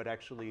u, but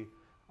actually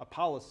a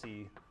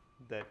policy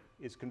that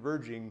is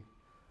converging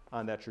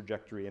on that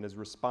trajectory and is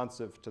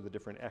responsive to the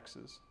different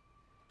x's.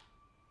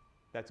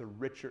 That's a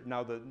richer,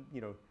 now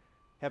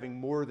having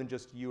more than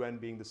just un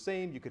being the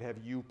same, you could have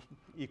u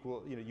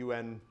equal,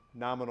 un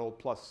nominal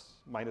plus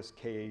minus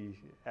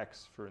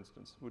kx, for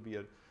instance, would be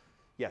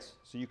yes.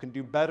 So you can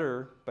do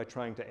better by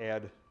trying to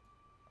add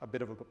a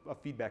bit of a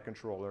feedback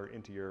controller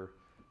into your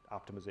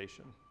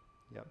optimization.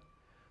 Yeah.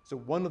 So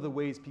one of the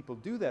ways people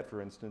do that,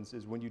 for instance,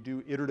 is when you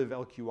do iterative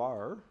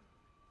LQR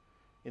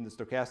in the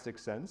stochastic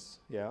sense,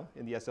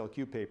 in the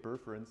SLQ paper,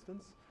 for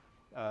instance,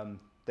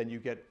 then you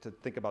get to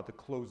think about the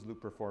closed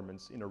loop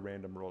performance in a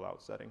random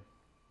rollout setting.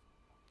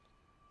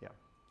 Yeah.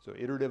 So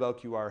iterative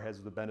LQR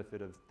has the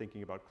benefit of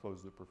thinking about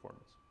closed loop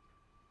performance.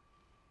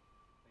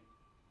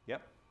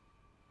 Yep.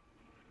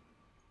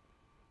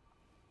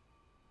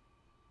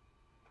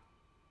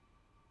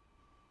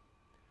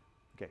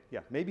 Okay,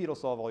 yeah, maybe it'll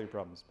solve all your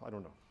problems. I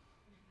don't know.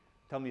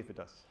 Tell me if it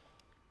does.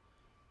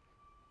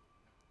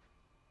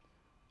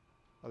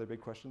 Other big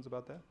questions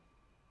about that?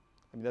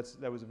 I mean,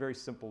 that was a very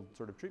simple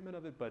sort of treatment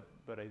of it, but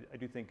I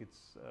do think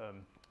it's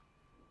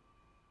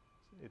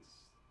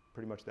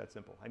pretty much that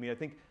simple. I mean, I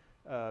think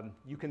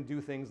you can do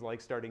things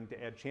like starting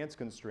to add chance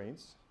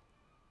constraints,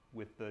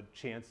 with the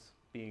chance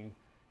being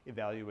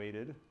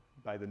evaluated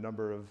by the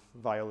number of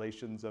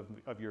violations of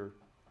your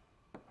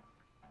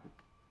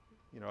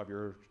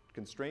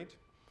constraint.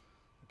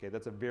 Okay,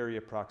 that's a very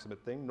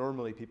approximate thing.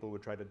 Normally, people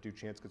would try to do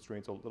chance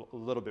constraints a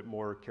little bit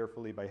more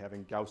carefully by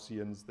having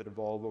Gaussians that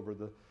evolve over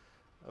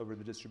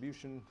the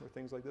distribution or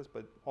things like this.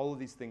 But all of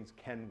these things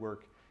can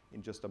work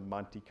in just a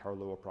Monte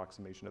Carlo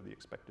approximation of the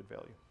expected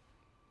value.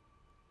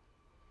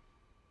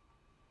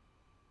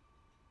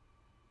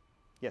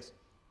 Yes?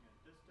 Yeah,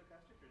 does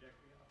stochastic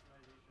trajectory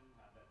optimization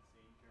have that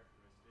same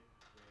characteristic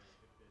where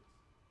if it's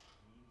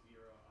mean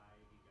zero I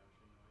the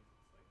Gaussian noise,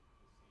 it's like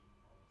the same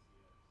policy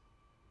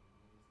as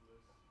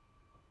noiseless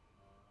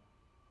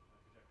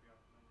trajectory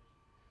optimization?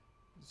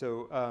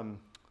 So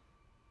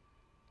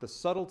the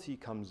subtlety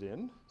comes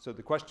in. So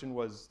the question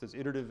was, does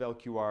iterative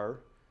LQR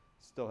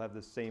still have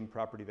the same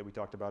property that we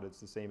talked about? It's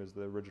the same as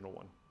the original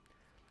one.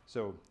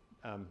 So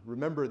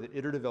remember that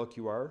iterative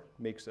LQR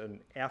makes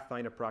an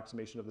affine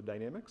approximation of the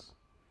dynamics.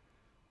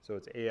 So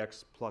it's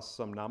AX plus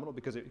some nominal,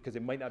 because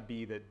it might not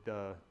be that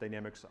the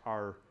dynamics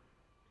are,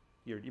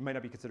 you might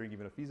not be considering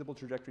even a feasible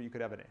trajectory. You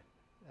could have if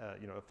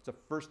it's a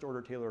first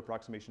order Taylor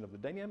approximation of the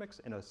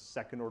dynamics and a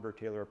second order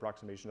Taylor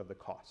approximation of the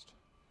cost.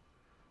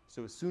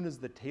 So as soon as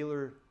the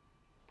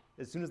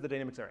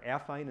dynamics are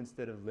affine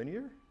instead of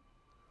linear,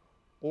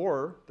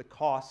 or the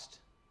cost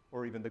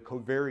or even the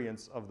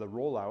covariance of the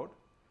rollout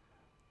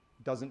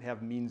doesn't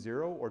have mean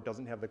zero or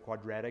doesn't have the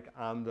quadratic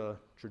on the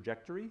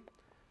trajectory,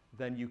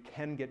 then you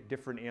can get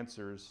different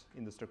answers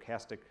in the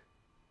stochastic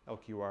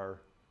LQR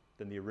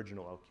than the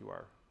original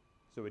LQR.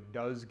 So it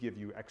does give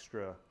you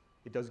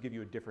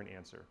a different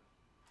answer.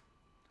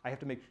 I have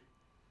to make,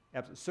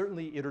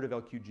 certainly iterative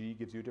LQG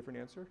gives you a different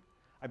answer.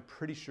 I'm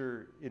pretty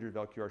sure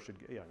iterative LQR should,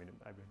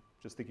 I'm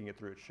just thinking it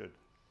through, it should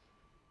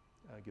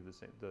give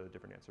the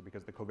different answer,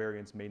 because the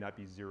covariance may not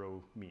be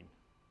zero mean.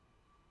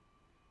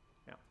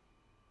 Yeah.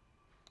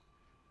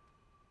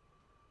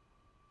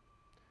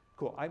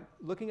 Cool. I'm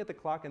looking at the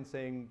clock and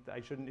saying that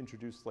I shouldn't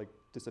introduce like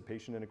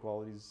dissipation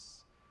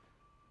inequalities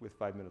with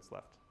 5 minutes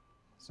left.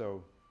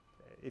 So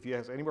if you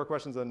have any more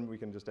questions, then we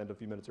can just end a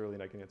few minutes early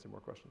and I can answer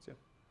more questions. Yeah.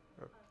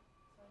 So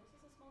this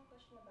is a small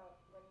question about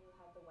when you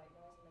have the white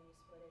noise and then you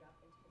split it up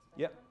into the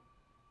spectrum. Yeah.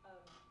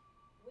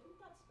 Wouldn't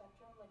that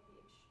spectrum, like the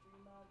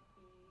extrema,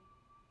 be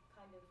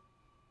kind of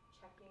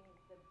checking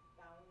the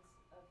bounds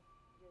of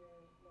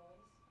your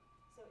noise?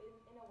 So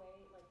in a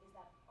way, like, is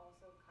that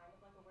also kind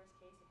of like a worst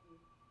case if you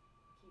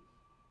keep,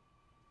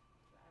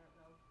 I don't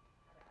know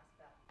how to ask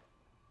that.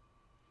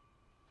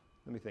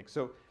 Let me think.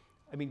 So,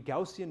 I mean,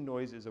 Gaussian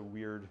noise is a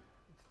weird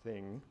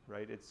thing,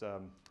 right? It's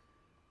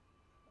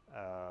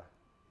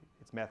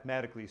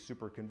mathematically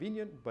super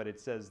convenient, but it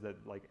says that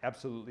like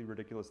absolutely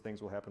ridiculous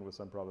things will happen with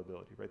some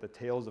probability, right? The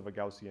tails of a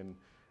Gaussian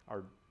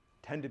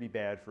tend to be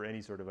bad for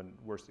any sort of a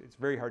worst. It's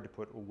very hard to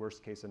put a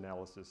worst case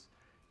analysis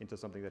into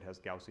something that has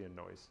Gaussian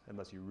noise,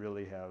 unless you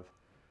really have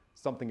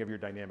something of your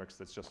dynamics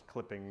that's just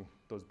clipping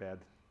those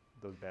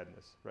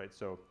badness, right?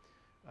 So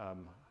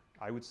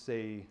I would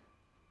say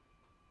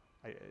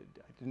I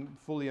didn't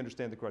fully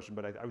understand the question,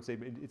 but I would say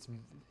it's,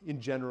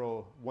 in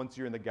general, once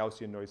you're in the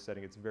Gaussian noise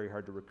setting, it's very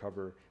hard to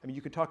recover. I mean,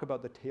 you could talk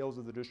about the tails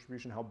of the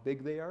distribution, how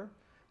big they are,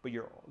 but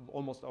you're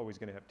almost always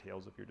going to have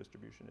tails of your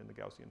distribution in the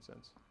Gaussian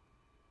sense.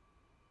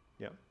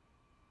 Yeah? A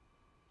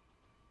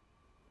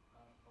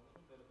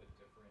little bit of a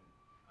different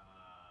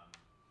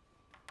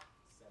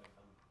set of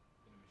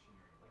bit of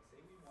machinery. Like, say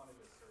we wanted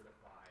to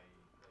certify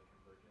the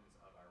convergence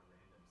of our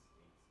random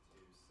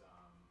states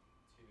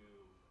to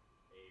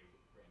a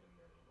random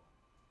variable.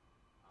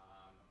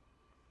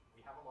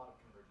 We have a lot of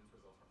convergence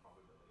results from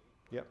probability.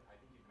 Yep. I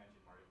think you've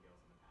mentioned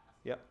martingales in the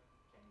past. Yep.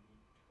 Can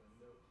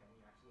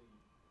we actually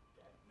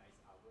get nice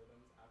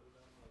algorithms out of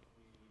them like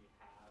we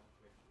have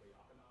with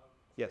Lyapunov?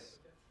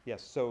 Yes.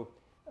 Yes. So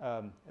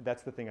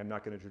that's the thing I'm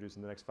not going to introduce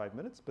in the next 5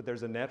 minutes. But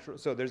there's a natural,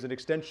 so there's an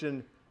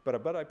extension. But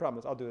I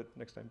promise I'll do it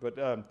next time. But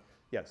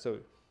yeah. So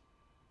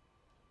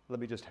let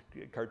me just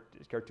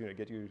cartoon it,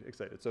 get you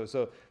excited.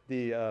 So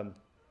the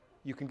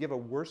you can give a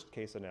worst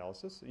case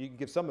analysis. You can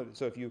give some of it.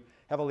 So if you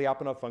have a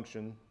Lyapunov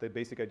function, the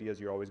basic idea is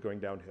you're always going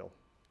downhill.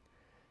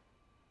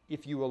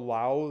 If you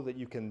allow that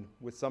you can,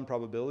 with some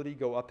probability,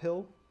 go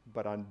uphill,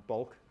 but on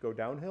bulk go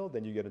downhill,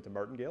 then you get into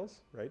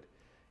martingales, right?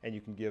 And you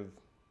can give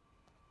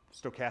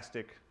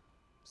stochastic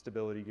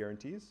stability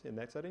guarantees in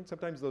that setting.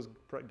 Sometimes those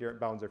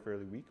bounds are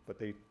fairly weak, but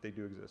they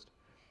do exist.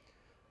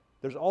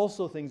 There's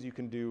also things you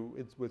can do.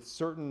 It's with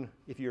certain,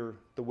 if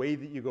the way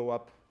that you go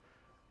up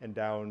and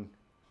down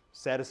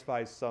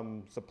satisfies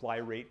some supply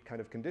rate kind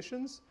of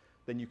conditions,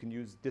 then you can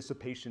use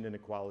dissipation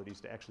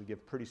inequalities to actually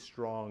give pretty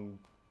strong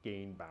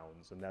gain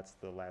bounds, and that's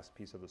the last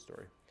piece of the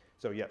story.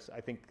 So yes, I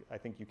think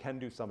you can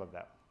do some of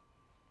that.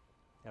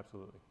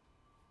 Absolutely.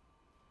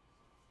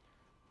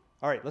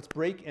 All right, let's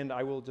break, and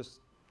I will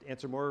just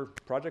answer more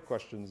project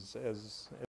questions as